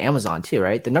example, even Amazon too,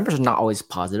 right? The numbers are not always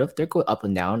positive. They go up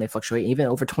and down. They fluctuate even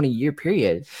over 20-year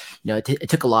period. It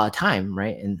took a lot of time,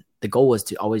 right? And the goal was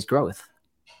to always growth.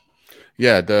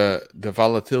 Yeah. The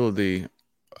volatility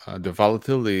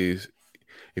is,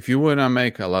 if you want to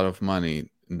make a lot of money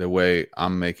the way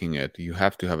I'm making it, you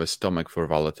have to have a stomach for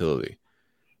volatility,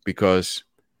 because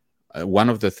one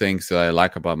of the things that I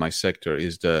like about my sector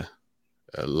is the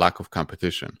lack of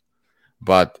competition.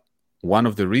 But one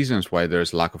of the reasons why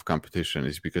there's lack of competition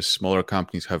is because smaller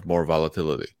companies have more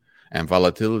volatility, and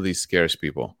volatility scares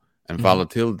people, and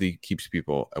volatility keeps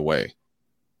people away.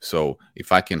 So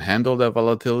if I can handle that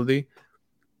volatility,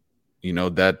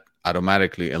 that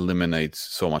automatically eliminates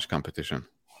so much competition.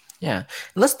 Yeah.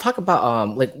 Let's talk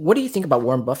about what do you think about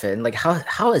Warren Buffett, and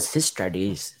how is his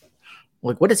strategies?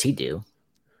 Like, what does he do?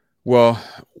 Well,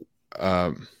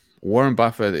 Warren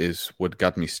Buffett is what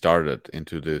got me started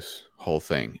into this whole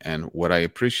thing. And what I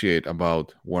appreciate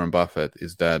about Warren Buffett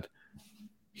is that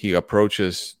he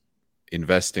approaches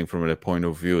investing from the point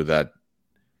of view that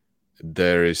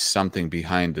there is something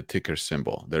behind the ticker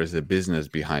symbol. There is a business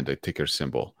behind the ticker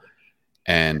symbol.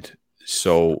 And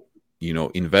so,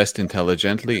 invest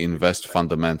intelligently, invest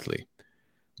fundamentally.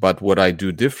 But what I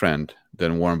do different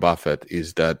than Warren Buffett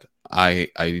is that I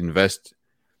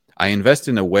I invest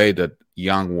in a way that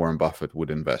young Warren Buffett would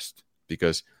invest,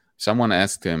 because someone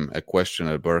asked him a question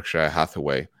at Berkshire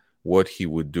Hathaway, what he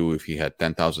would do if he had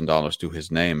 $10,000 to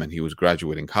his name and he was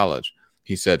graduating college.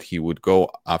 He said he would go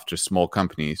after small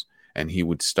companies and he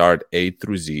would start A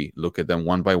through Z, look at them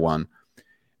one by one.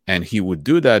 And he would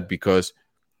do that because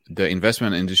the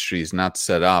investment industry is not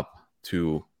set up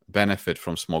to benefit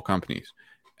from small companies.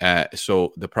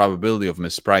 So the probability of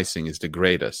mispricing is the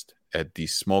greatest at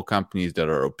these small companies that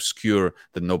are obscure,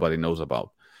 that nobody knows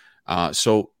about.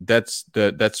 So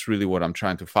that's really what I'm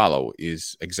trying to follow,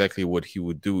 is exactly what he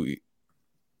would do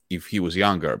if he was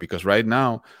younger. Because right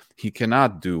now he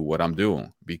cannot do what I'm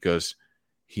doing because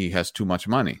he has too much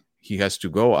money. He has to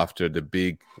go after the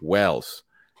big whales,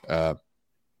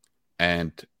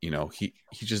 and he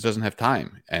just doesn't have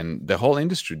time, and the whole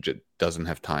industry doesn't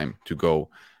have time to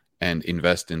go and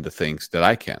invest in the things that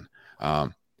I can.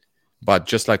 But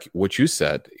just like what you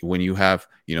said, when you have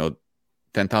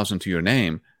 10,000 to your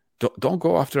name, don't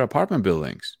go after apartment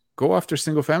buildings. Go after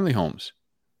single family homes,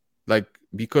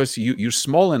 because you're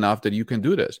small enough that you can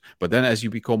do this. But then as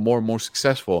you become more and more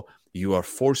successful, you are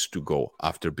forced to go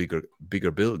after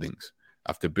bigger buildings,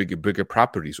 after bigger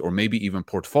properties, or maybe even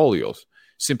portfolios,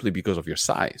 simply because of your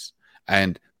size.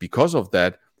 And because of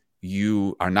that,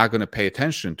 you are not going to pay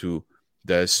attention to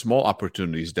the small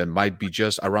opportunities that might be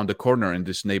just around the corner in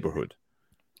this neighborhood.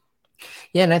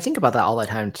 Yeah, and I think about that all the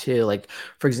time too. Like,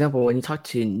 for example, when you talk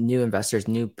to new investors,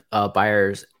 new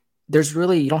buyers,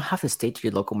 you don't have to stay to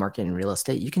your local market in real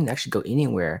estate. You can actually go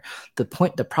anywhere. The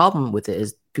problem with it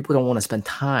is people don't want to spend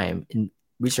time in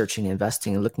researching,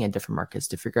 investing, and looking at different markets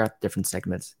to figure out different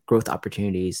segments, growth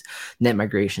opportunities, net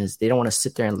migrations. They don't want to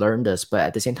sit there and learn this. But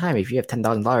at the same time, if you have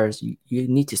 $10,000, you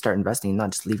need to start investing,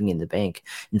 not just leaving it in the bank.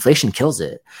 Inflation kills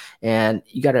it. And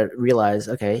you got to realize,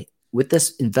 okay, with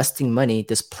this investing money,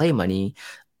 this play money,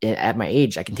 at my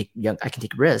age, I can take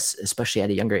risks, especially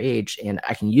at a younger age, and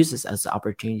I can use this as an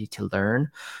opportunity to learn,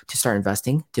 to start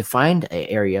investing, to find an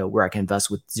area where I can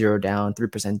invest with 0 down,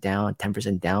 3% down,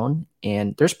 10% down.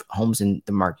 And there's homes in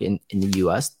the market in the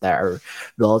US that are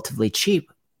relatively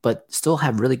cheap, but still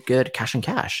have really good cash on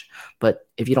cash. But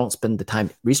if you don't spend the time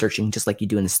researching, just like you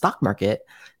do in the stock market,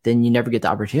 then you never get the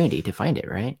opportunity to find it,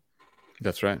 right?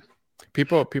 That's right.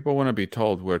 People want to be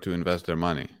told where to invest their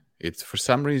money. It's, for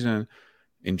some reason,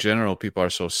 in general, people are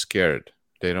so scared.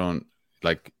 They don't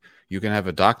you can have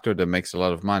a doctor that makes a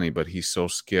lot of money, but he's so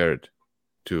scared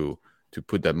to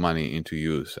put that money into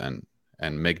use and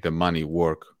make the money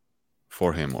work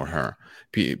for him or her.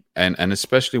 And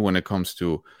especially when it comes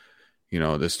to,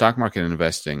 the stock market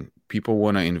investing, people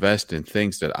want to invest in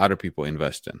things that other people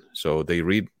invest in. So they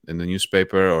read in the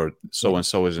newspaper, or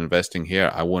so-and-so is investing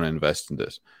here, I want to invest in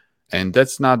this. And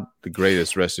that's not the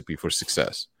greatest recipe for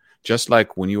success. Just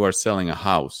like when you are selling a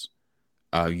house,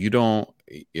 if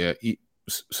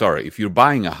you're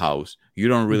buying a house, you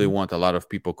don't really want a lot of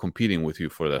people competing with you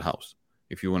for that house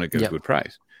if you want to get a good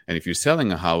price. And if you're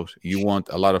selling a house, you want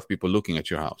a lot of people looking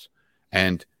at your house.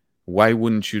 And why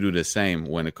wouldn't you do the same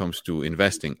when it comes to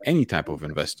investing, any type of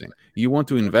investing? You want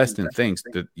to invest in things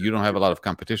that you don't have a lot of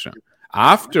competition.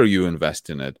 After you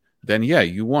invest in it, then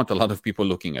you want a lot of people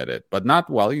looking at it, but not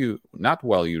while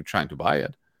you're trying to buy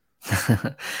it.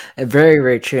 Very,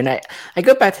 very true. And I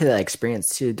go back to that experience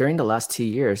too. During the last 2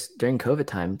 years, during COVID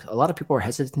time, a lot of people are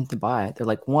hesitant to buy. They're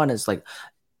like, one is like,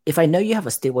 if I know you have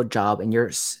a stable job and you're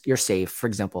safe, for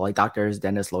example, like doctors,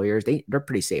 dentists, lawyers, they're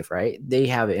pretty safe, right? They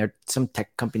have some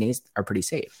tech companies are pretty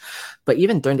safe. But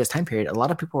even during this time period, a lot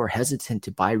of people are hesitant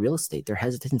to buy real estate. They're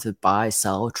hesitant to buy,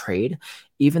 sell, trade,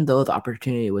 even though the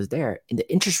opportunity was there. And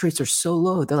the interest rates are so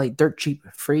low, they're like dirt cheap,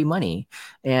 free money.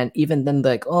 And even then,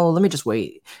 like, oh, let me just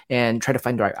wait and try to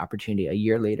find the right opportunity a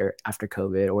year later after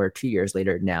COVID, or 2 years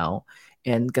later now.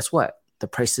 And guess what? The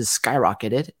prices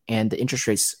skyrocketed and the interest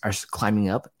rates are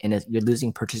climbing up, and you're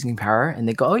losing purchasing power. And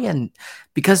they go, oh yeah, and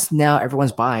because now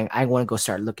everyone's buying, I want to go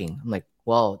start looking. I'm like,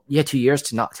 well, you had 2 years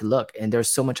to look, and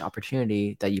there's so much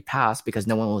opportunity that you passed because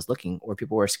no one was looking, or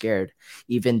people were scared,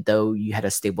 even though you had a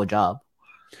stable job.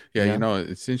 Yeah,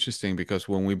 it's interesting because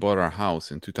when we bought our house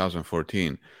in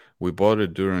 2014, we bought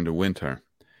it during the winter,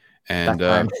 and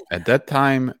at that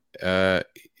time,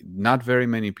 not very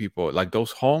many people, like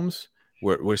those homes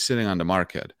were sitting on the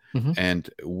market, and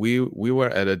we were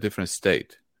at a different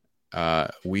state.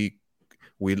 My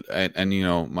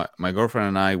girlfriend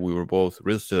and I, we were both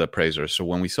real estate appraisers. So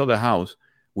when we saw the house,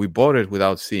 we bought it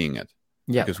without seeing it,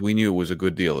 because we knew it was a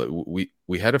good deal.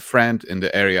 We had a friend in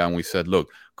the area, and we said,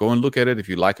 "Look, go and look at it. If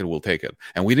you like it, we'll take it."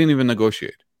 And we didn't even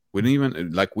negotiate. We didn't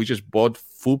even we just bought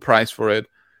full price for it,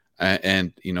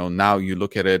 and now you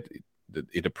look at it,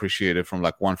 it appreciated from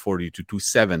like 140 to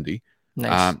 270.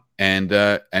 Nice.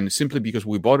 And simply because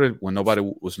we bought it when nobody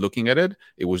was looking at it,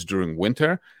 it was during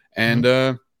winter, and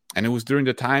it was during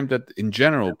the time that in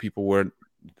general people were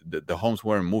the homes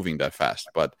weren't moving that fast.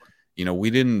 But we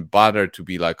didn't bother to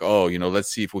be like, oh, let's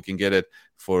see if we can get it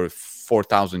for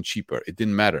 4,000 cheaper. It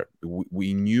didn't matter.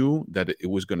 We knew that it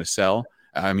was going to sell.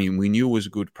 I mean, we knew it was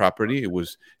good property. It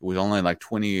was only like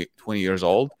 20 years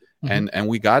old, and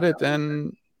we got it,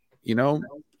 and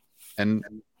and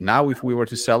now if we were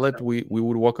to sell it, we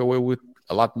would walk away with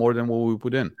a lot more than what we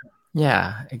put in.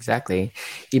 Yeah, exactly.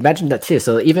 You mentioned that too.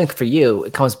 So even for you,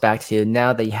 it comes back to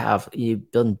now that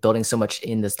you've been building so much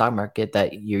in the stock market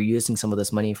that you're using some of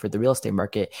this money for the real estate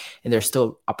market, and there's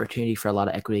still opportunity for a lot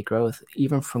of equity growth,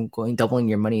 even from doubling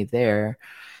your money there,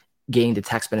 getting the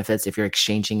tax benefits if you're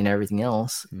exchanging and everything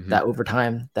else. That over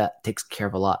time, that takes care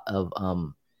of a lot of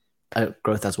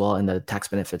growth as well, and the tax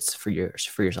benefits for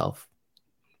yourself.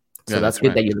 So that's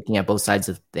good that you're looking at both sides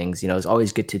of things. It's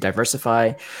always good to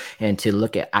diversify and to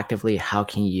look at actively how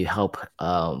can you help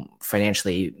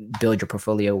financially build your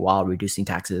portfolio while reducing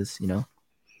taxes,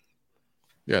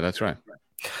 Yeah, that's right.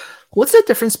 What's the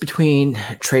difference between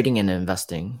trading and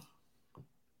investing?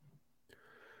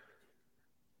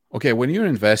 Okay, when you're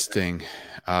investing,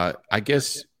 I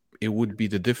guess it would be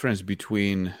the difference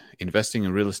between investing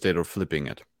in real estate or flipping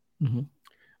it.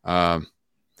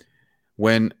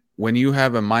 When you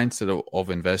have a mindset of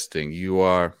investing, you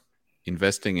are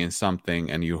investing in something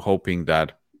and you're hoping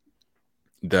that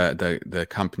the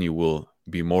company will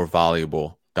be more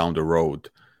valuable down the road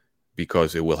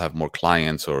because it will have more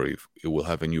clients, or if it will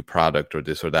have a new product or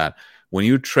this or that. When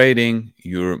you're trading,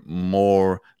 you're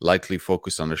more likely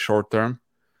focused on the short term.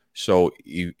 So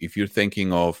if you're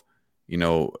thinking of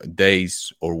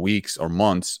days or weeks or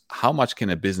months, how much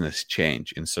can a business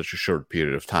change in such a short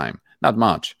period of time? Not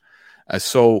much.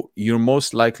 So you're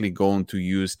most likely going to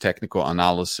use technical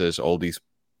analysis, all these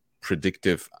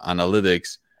predictive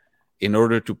analytics, in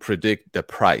order to predict the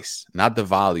price, not the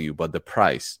value, but the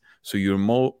price. So you're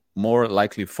more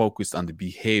likely focused on the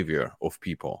behavior of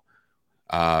people,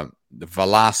 the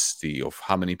velocity of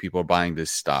how many people are buying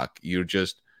this stock. You're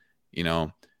just,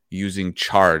 using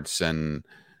charts and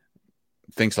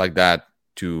things like that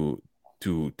to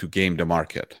game the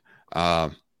market. I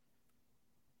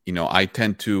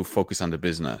tend to focus on the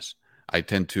business. I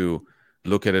tend to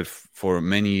look at it for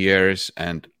many years,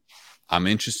 and I'm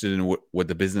interested in what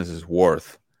the business is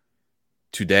worth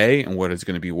today and what it's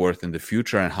going to be worth in the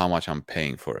future and how much I'm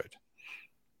paying for it.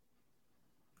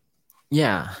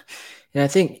 Yeah. And I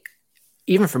think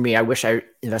even for me, I wish I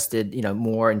invested,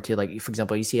 more into, like, for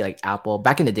example, you see like Apple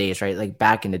back in the days, right? Like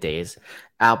back in the days,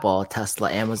 Apple, Tesla,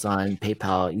 Amazon,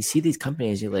 PayPal, you see these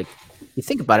companies, you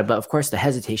think about it, but of course the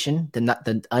hesitation,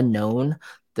 the unknown,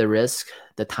 the risk,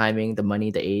 the timing, the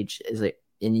money, the age is like,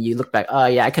 and you look back, oh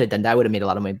yeah, I could have done that. I would have made a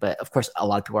lot of money. But of course, a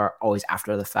lot of people are always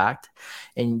after the fact.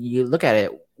 And you look at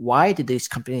it, why did these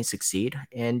companies succeed?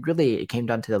 And really, it came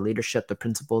down to the leadership, the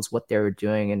principles, what they were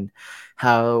doing, and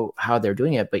how they're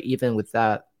doing it. But even with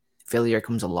that, failure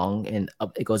comes along and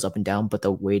it goes up and down. But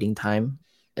the waiting time,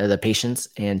 the patience,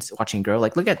 and watching it grow.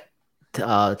 Like, look at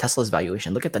Tesla's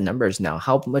valuation. Look at the numbers now.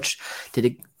 How much did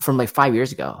it from like 5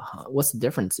 years ago? What's the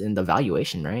difference in the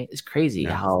valuation, right? It's crazy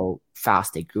how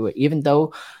fast they grew it. Even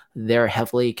though they're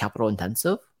heavily capital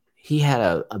intensive, he had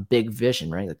a big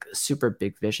vision, right? Like a super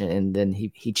big vision. And then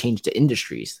he changed the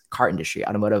industries, car industry,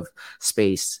 automotive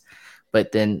space.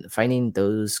 But then finding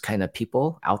those kind of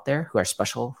people out there who are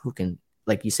special, who can,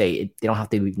 like you say, they don't have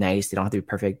to be nice, they don't have to be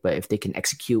perfect, but if they can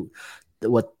execute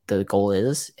what the goal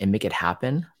is and make it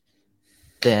happen,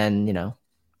 then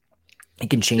it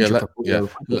can change your portfolio.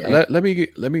 Let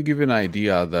me give you an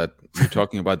idea that you're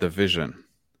talking about the vision,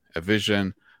 a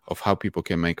vision of how people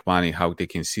can make money, how they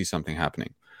can see something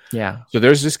happening. Yeah. So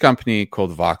there's this company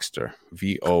called Voxtur,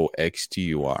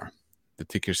 Voxtur. The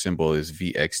ticker symbol is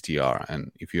VXTR,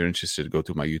 and if you're interested, go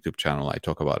to my YouTube channel. I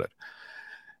talk about it.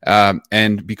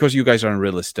 And because you guys are in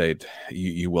real estate,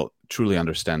 you will truly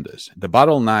understand this. The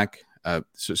bottleneck.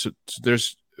 So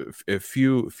there's a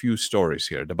few stories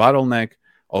here. The bottleneck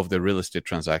of the real estate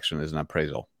transaction is an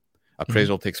appraisal.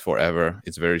 Appraisal takes forever.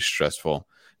 It's very stressful.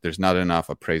 There's not enough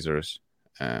appraisers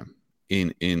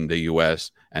in the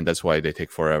US, and that's why they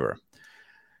take forever.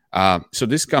 So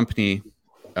this company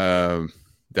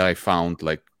that I found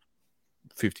like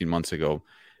 15 months ago,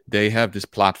 they have this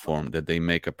platform that they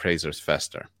make appraisers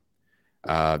faster.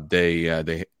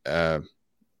 They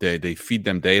feed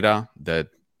them data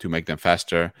to make them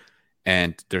faster,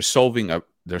 and they're solving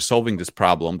this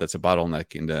problem that's a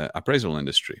bottleneck in the appraisal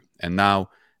industry. And now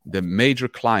the major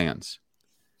clients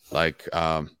like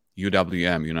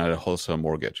UWM, United Wholesale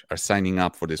Mortgage, are signing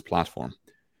up for this platform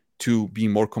to be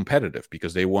more competitive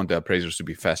because they want the appraisers to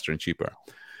be faster and cheaper.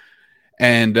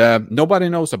 And nobody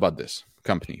knows about this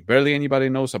company. Barely anybody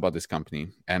knows about this company.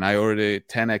 And I already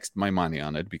 10x'd my money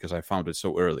on it because I found it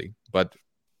so early. But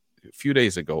a few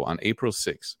days ago, on April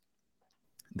 6th,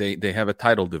 they have a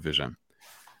title division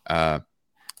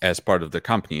as part of the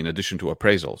company in addition to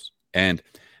appraisals. And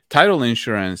title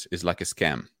insurance is like a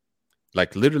scam,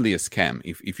 like literally a scam.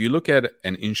 If you look at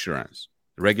an insurance,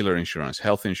 regular insurance,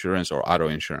 health insurance or auto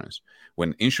insurance,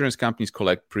 when insurance companies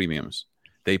collect premiums,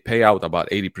 they pay out about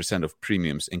 80% of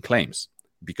premiums in claims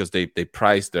because they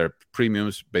price their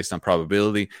premiums based on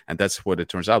probability, and that's what it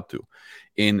turns out to.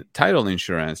 In title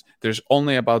insurance, there's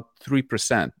only about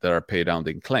 3% that are paid out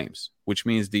in claims, which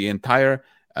means the entire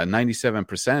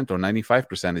 97% or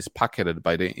 95% is pocketed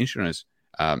by the insurance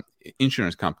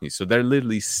companies. So they're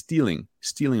literally stealing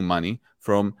money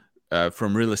from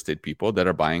real estate people that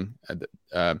are buying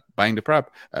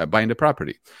the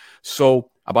property.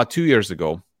 So about 2 years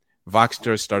ago,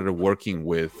 Voxtur started working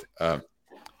with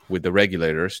the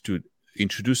regulators to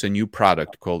introduce a new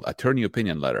product called Attorney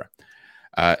Opinion Letter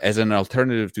as an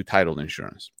alternative to title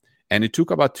insurance. And it took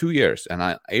about 2 years. And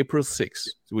on April 6th,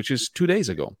 which is 2 days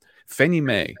ago, Fannie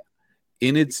Mae,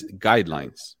 in its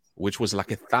guidelines, which was like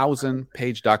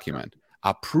 1,000-page document,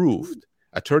 approved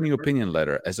Attorney Opinion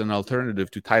Letter as an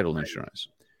alternative to title insurance.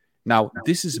 Now,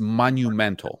 this is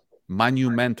monumental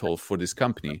for this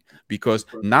company because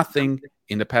nothing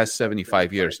in the past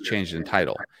 75 years changed in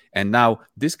title. And now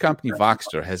this company,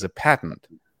 Voxtur, has a patent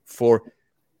for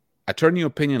Attorney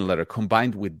Opinion Letter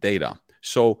combined with data.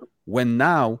 So when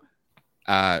now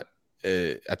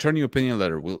Attorney Opinion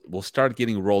Letter will start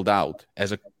getting rolled out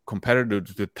as a competitor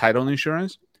to title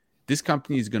insurance, this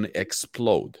company is going to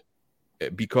explode.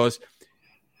 Because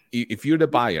if you're the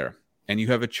buyer and you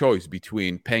have a choice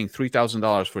between paying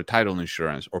 $3,000 for title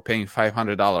insurance or paying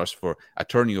 $500 for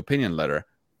Attorney Opinion Letter,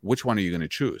 which one are you going to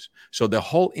choose? So the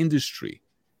whole industry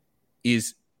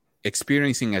is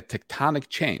experiencing a tectonic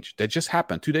change that just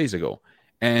happened 2 days ago.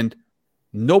 And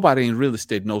nobody in real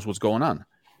estate knows what's going on.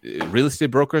 Real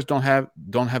estate brokers don't have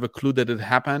a clue that it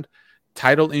happened.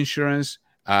 Title insurance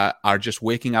are just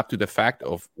waking up to the fact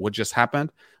of what just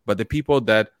happened. But the people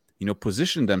that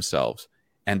position themselves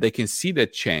and they can see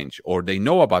that change, or they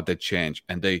know about that change,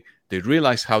 and they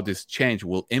realize how this change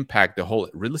will impact the whole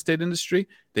real estate industry,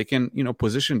 they can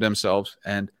position themselves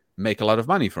and make a lot of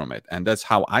money from it. And that's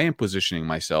how I am positioning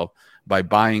myself, by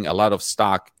buying a lot of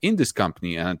stock in this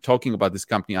company. And I'm talking about this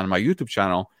company on my YouTube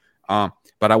channel.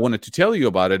 But I wanted to tell you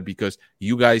about it because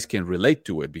you guys can relate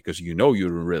to it, because you're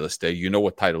in real estate, you know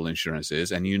what title insurance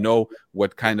is, and you know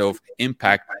what kind of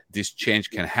impact this change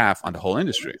can have on the whole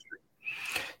industry.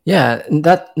 Yeah, and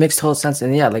that makes total sense.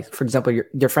 And yeah, like for example,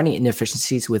 you're finding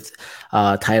inefficiencies with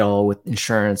title, with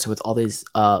insurance, with all these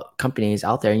companies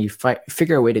out there, and you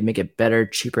figure a way to make it better,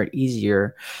 cheaper, and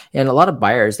easier. And a lot of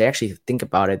buyers, they actually think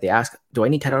about it. They ask, do I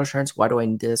need title insurance? Why do I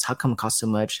need this? How come it costs so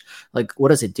much? Like, what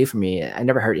does it do for me? I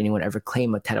never heard anyone ever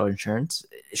claim a title insurance.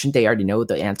 Shouldn't they already know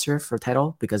the answer for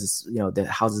title, because it's, the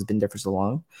house has been there for so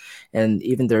long? And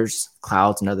even there's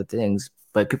clouds and other things,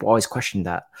 but people always question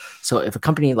that. So if a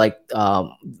company like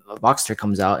Voxtur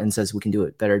comes out and says we can do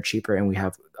it better, cheaper, and we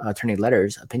have attorney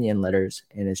letters, opinion letters,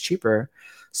 and it's cheaper,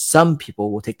 some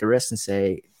people will take the risk and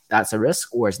say that's a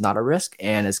risk or it's not a risk,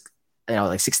 and it's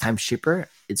like 6 times cheaper.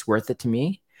 It's worth it to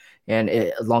me, and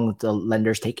as long as the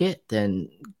lenders take it, then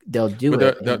they'll do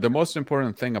it. The most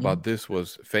important thing about this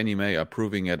was Fannie Mae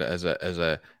approving it as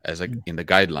a in the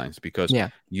guidelines, because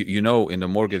in the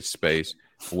mortgage space,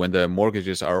 when the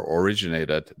mortgages are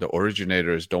originated, the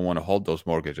originators don't want to hold those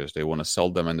mortgages. They want to sell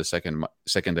them in the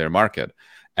secondary market.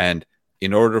 And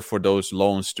in order for those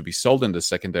loans to be sold in the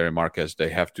secondary markets, they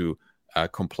have to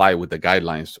comply with the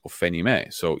guidelines of Fannie Mae.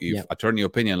 So if Attorney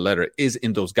Opinion Letter is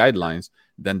in those guidelines,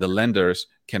 then the lenders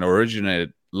can originate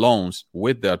loans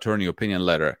with the Attorney Opinion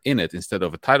Letter in it instead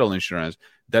of a title insurance.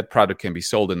 That product can be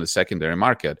sold in the secondary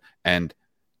market. And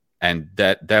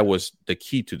that was the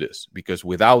key to this, because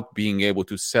without being able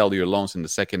to sell your loans in the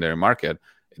secondary market,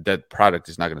 that product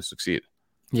is not going to succeed.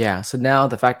 Yeah. So now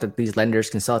the fact that these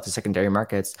lenders can sell it to secondary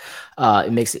markets,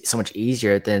 it makes it so much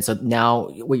easier. So now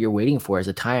what you're waiting for is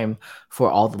a time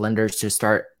for all the lenders to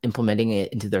start implementing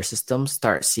it into their systems,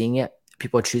 start seeing it,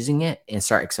 people choosing it, and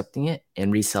start accepting it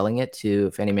and reselling it to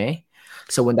Fannie Mae.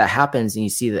 So when that happens and you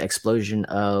see the explosion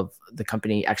of the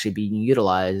company actually being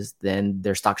utilized, then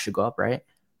their stock should go up, right?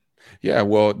 Yeah,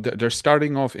 well, they're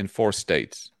starting off in 4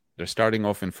 states.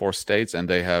 And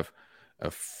they have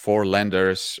 4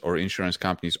 lenders or insurance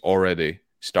companies already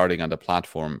starting on the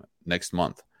platform next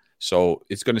month. So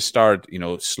it's going to start,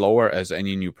 slower, as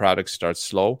any new product starts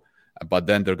slow. but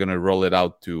then they're going to roll it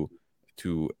out to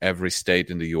every state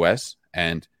in the U.S.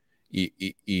 And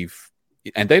if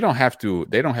they don't have to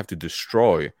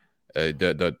destroy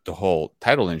the whole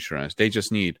title insurance. They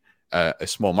just need a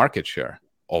small market share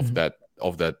of that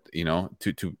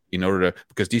to in order to,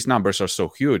 because these numbers are so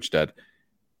huge that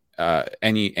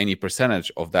any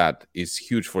percentage of that is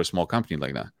huge for a small company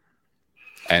like that.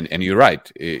 And you're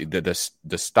right,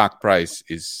 the stock price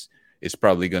is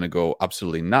probably going to go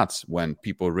absolutely nuts when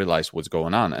people realize what's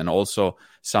going on. And also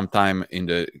sometime in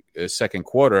the second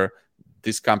quarter,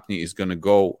 this company is going to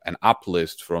go and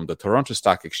uplist from the Toronto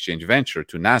Stock Exchange Venture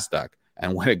to NASDAQ.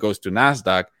 And when it goes to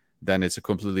NASDAQ, then it's a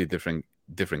completely different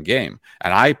game.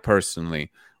 And I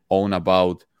personally own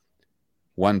about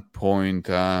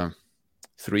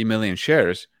 1.3 million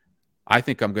shares. I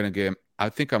think I'm going to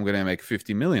make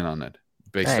 50 million on it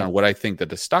based on what I think that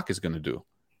the stock is going to do,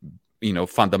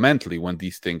 fundamentally when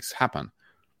these things happen.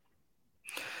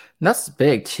 And that's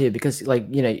big too, because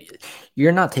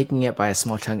you're not taking it by a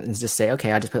small chunk and just say,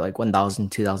 okay, I just put like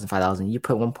 1,000, 2,000, 5,000. You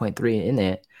put 1.3 in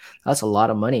it. That's a lot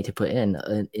of money to put in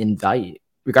value,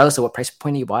 regardless of what price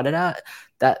point you bought it at.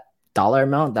 That dollar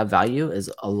amount, that value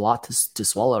is a lot to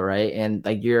swallow, right? And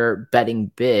like you're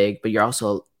betting big, but you're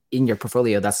also in your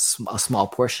portfolio. That's a small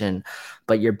portion,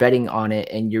 but you're betting on it,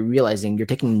 and you're realizing you're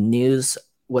taking news,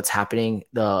 what's happening,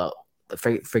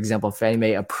 for example, Fannie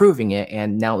Mae approving it,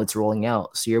 and now it's rolling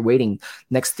out. So you're waiting.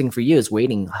 Next thing for you is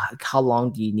waiting. How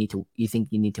long do you think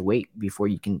you need to wait before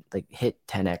you can hit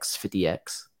 10x,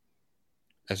 50x?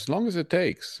 As long as it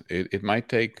takes. It might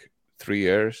take 3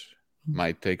 years,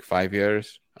 might take 5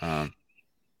 years. I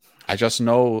just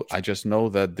know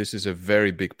that this is a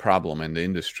very big problem in the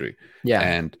industry.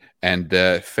 Yeah. And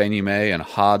Fannie Mae and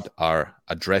HUD are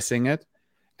addressing it.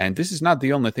 And this is not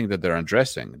the only thing that they're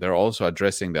addressing. They're also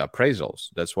addressing the appraisals.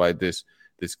 That's why this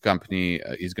company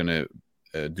is going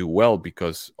to do well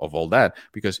because of all that.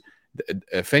 Because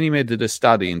Fannie Mae did a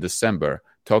study in December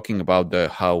talking about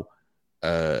how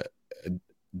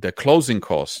the closing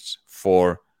costs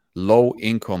for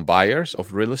low-income buyers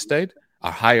of real estate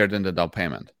are higher than the down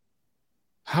payment.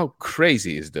 How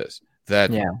crazy is this? That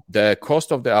the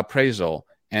cost of the appraisal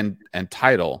and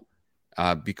title,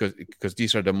 because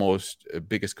these are the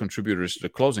biggest contributors to the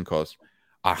closing costs,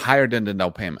 are higher than the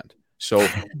down payment. So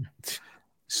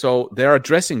they're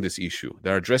addressing this issue.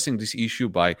 They're addressing this issue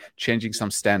by changing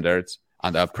some standards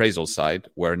on the appraisal side,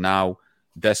 where now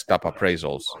desktop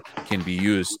appraisals can be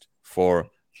used for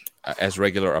as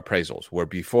regular appraisals, where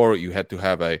before you had to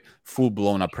have a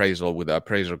full-blown appraisal with the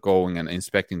appraiser going and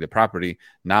inspecting the property.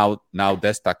 Now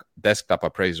desktop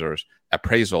appraisals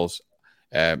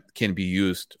can be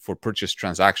used for purchase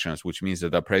transactions, which means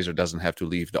that the appraiser doesn't have to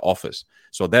leave the office.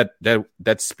 So that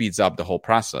speeds up the whole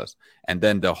process. And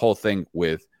then the whole thing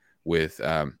with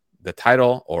the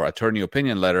title or attorney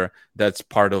opinion letter, that's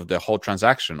part of the whole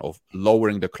transaction of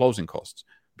lowering the closing costs.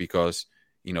 Because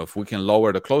if we can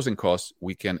lower the closing costs,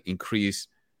 we can increase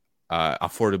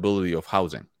affordability of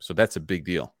housing. So that's a big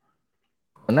deal.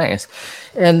 Nice.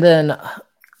 And then,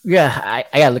 I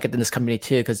got to look at this company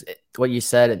too, because what you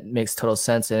said, it makes total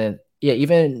sense. And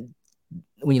even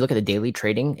when you look at the daily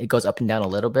trading, it goes up and down a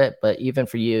little bit. But even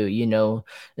for you,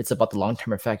 it's about the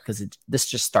long-term effect, because this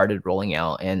just started rolling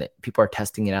out and people are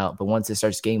testing it out. But once it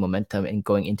starts gaining momentum and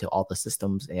going into all the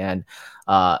systems and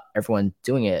everyone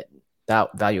doing it,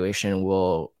 that valuation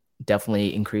will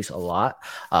definitely increase a lot,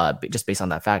 just based on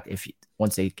that fact.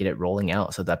 Once they get it rolling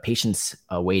out, so that patience,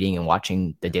 waiting and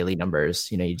watching the daily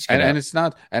numbers, you just it's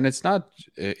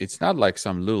not like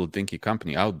some little dinky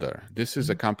company out there. This is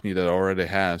a company that already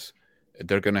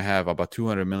they're going to have about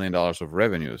 $200 million of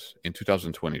revenues in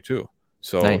 2022.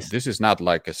 So nice. This is not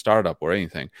like a startup or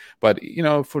anything. But,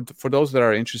 for those that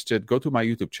are interested, go to my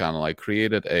YouTube channel. I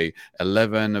created a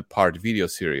 11-part video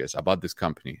series about this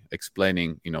company,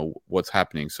 explaining, what's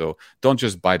happening. So don't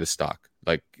just buy the stock.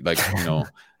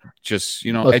 Just,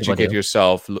 educate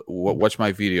yourself, watch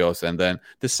my videos, and then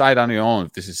decide on your own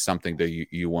if this is something that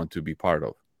you want to be part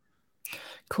of.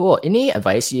 Cool. Any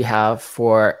advice you have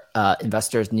for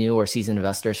investors, new or seasoned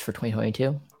investors, for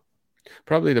 2022?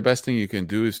 Probably the best thing you can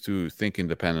do is to think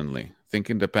independently.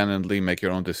 Make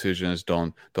your own decisions.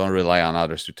 Don't rely on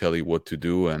others to tell you what to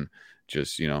do, and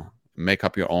just, make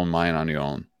up your own mind on your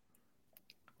own.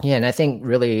 Yeah, and I think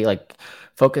really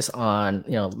focus on,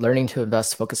 learning to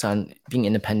invest, focus on being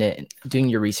independent, doing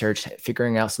your research,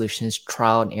 figuring out solutions,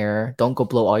 trial and error. Don't go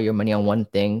blow all your money on one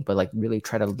thing, but really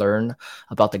try to learn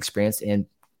about the experience and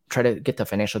try to get the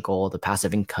financial goal, the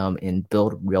passive income, and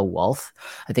build real wealth.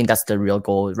 I think that's the real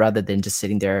goal, rather than just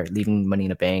sitting there, leaving money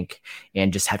in a bank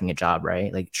and just having a job,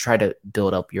 right? Try to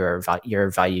build up your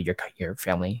value, your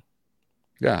family.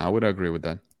 Yeah, I would agree with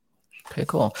that. Okay,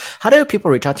 cool. How do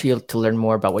people reach out to you to learn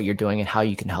more about what you're doing and how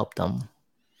you can help them?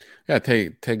 Yeah,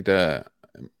 take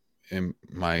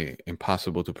my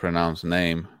impossible to pronounce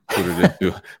name,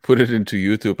 put it into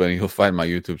YouTube, and you'll find my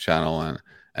YouTube channel,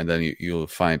 and then you'll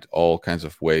find all kinds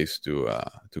of ways to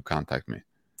contact me.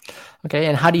 Okay,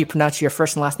 and how do you pronounce your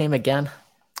first and last name again?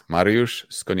 Mariusz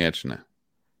Skonieczny.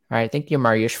 All right, thank you,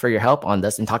 Mariusz, for your help on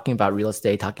this and talking about real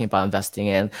estate, talking about investing,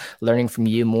 and learning from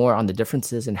you more on the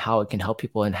differences and how it can help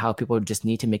people and how people just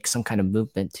need to make some kind of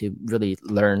movement to really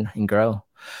learn and grow.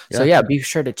 So yeah, be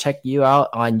sure to check you out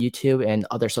on YouTube and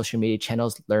other social media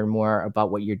channels, learn more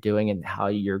about what you're doing and how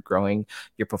you're growing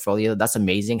your portfolio. That's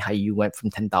amazing how you went from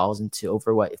 10,000 to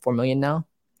over 4 million now.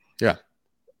 Yeah.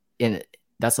 And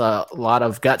that's a lot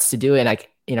of guts to do. And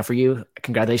for you,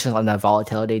 congratulations on that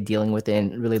volatility, dealing with it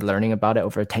and really learning about it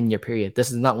over a 10-year period.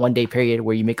 This is not one day period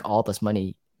where you make all this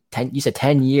money. You said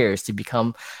 10 years to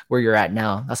become where you're at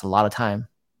now. That's a lot of time.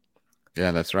 Yeah,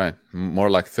 that's right.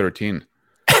 More like 13.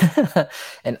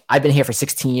 And I've been here for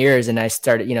 16 years and I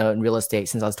started, in real estate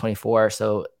since I was 24.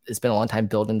 So it's been a long time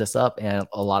building this up and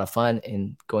a lot of fun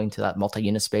and going to that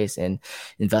multi-unit space and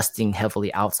investing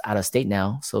heavily out of state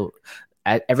now. So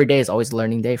every day is always a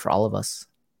learning day for all of us.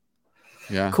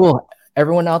 Yeah. Cool.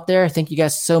 Everyone out there, thank you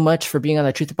guys so much for being on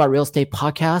the Truth About Real Estate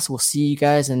podcast. We'll see you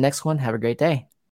guys in the next one. Have a great day.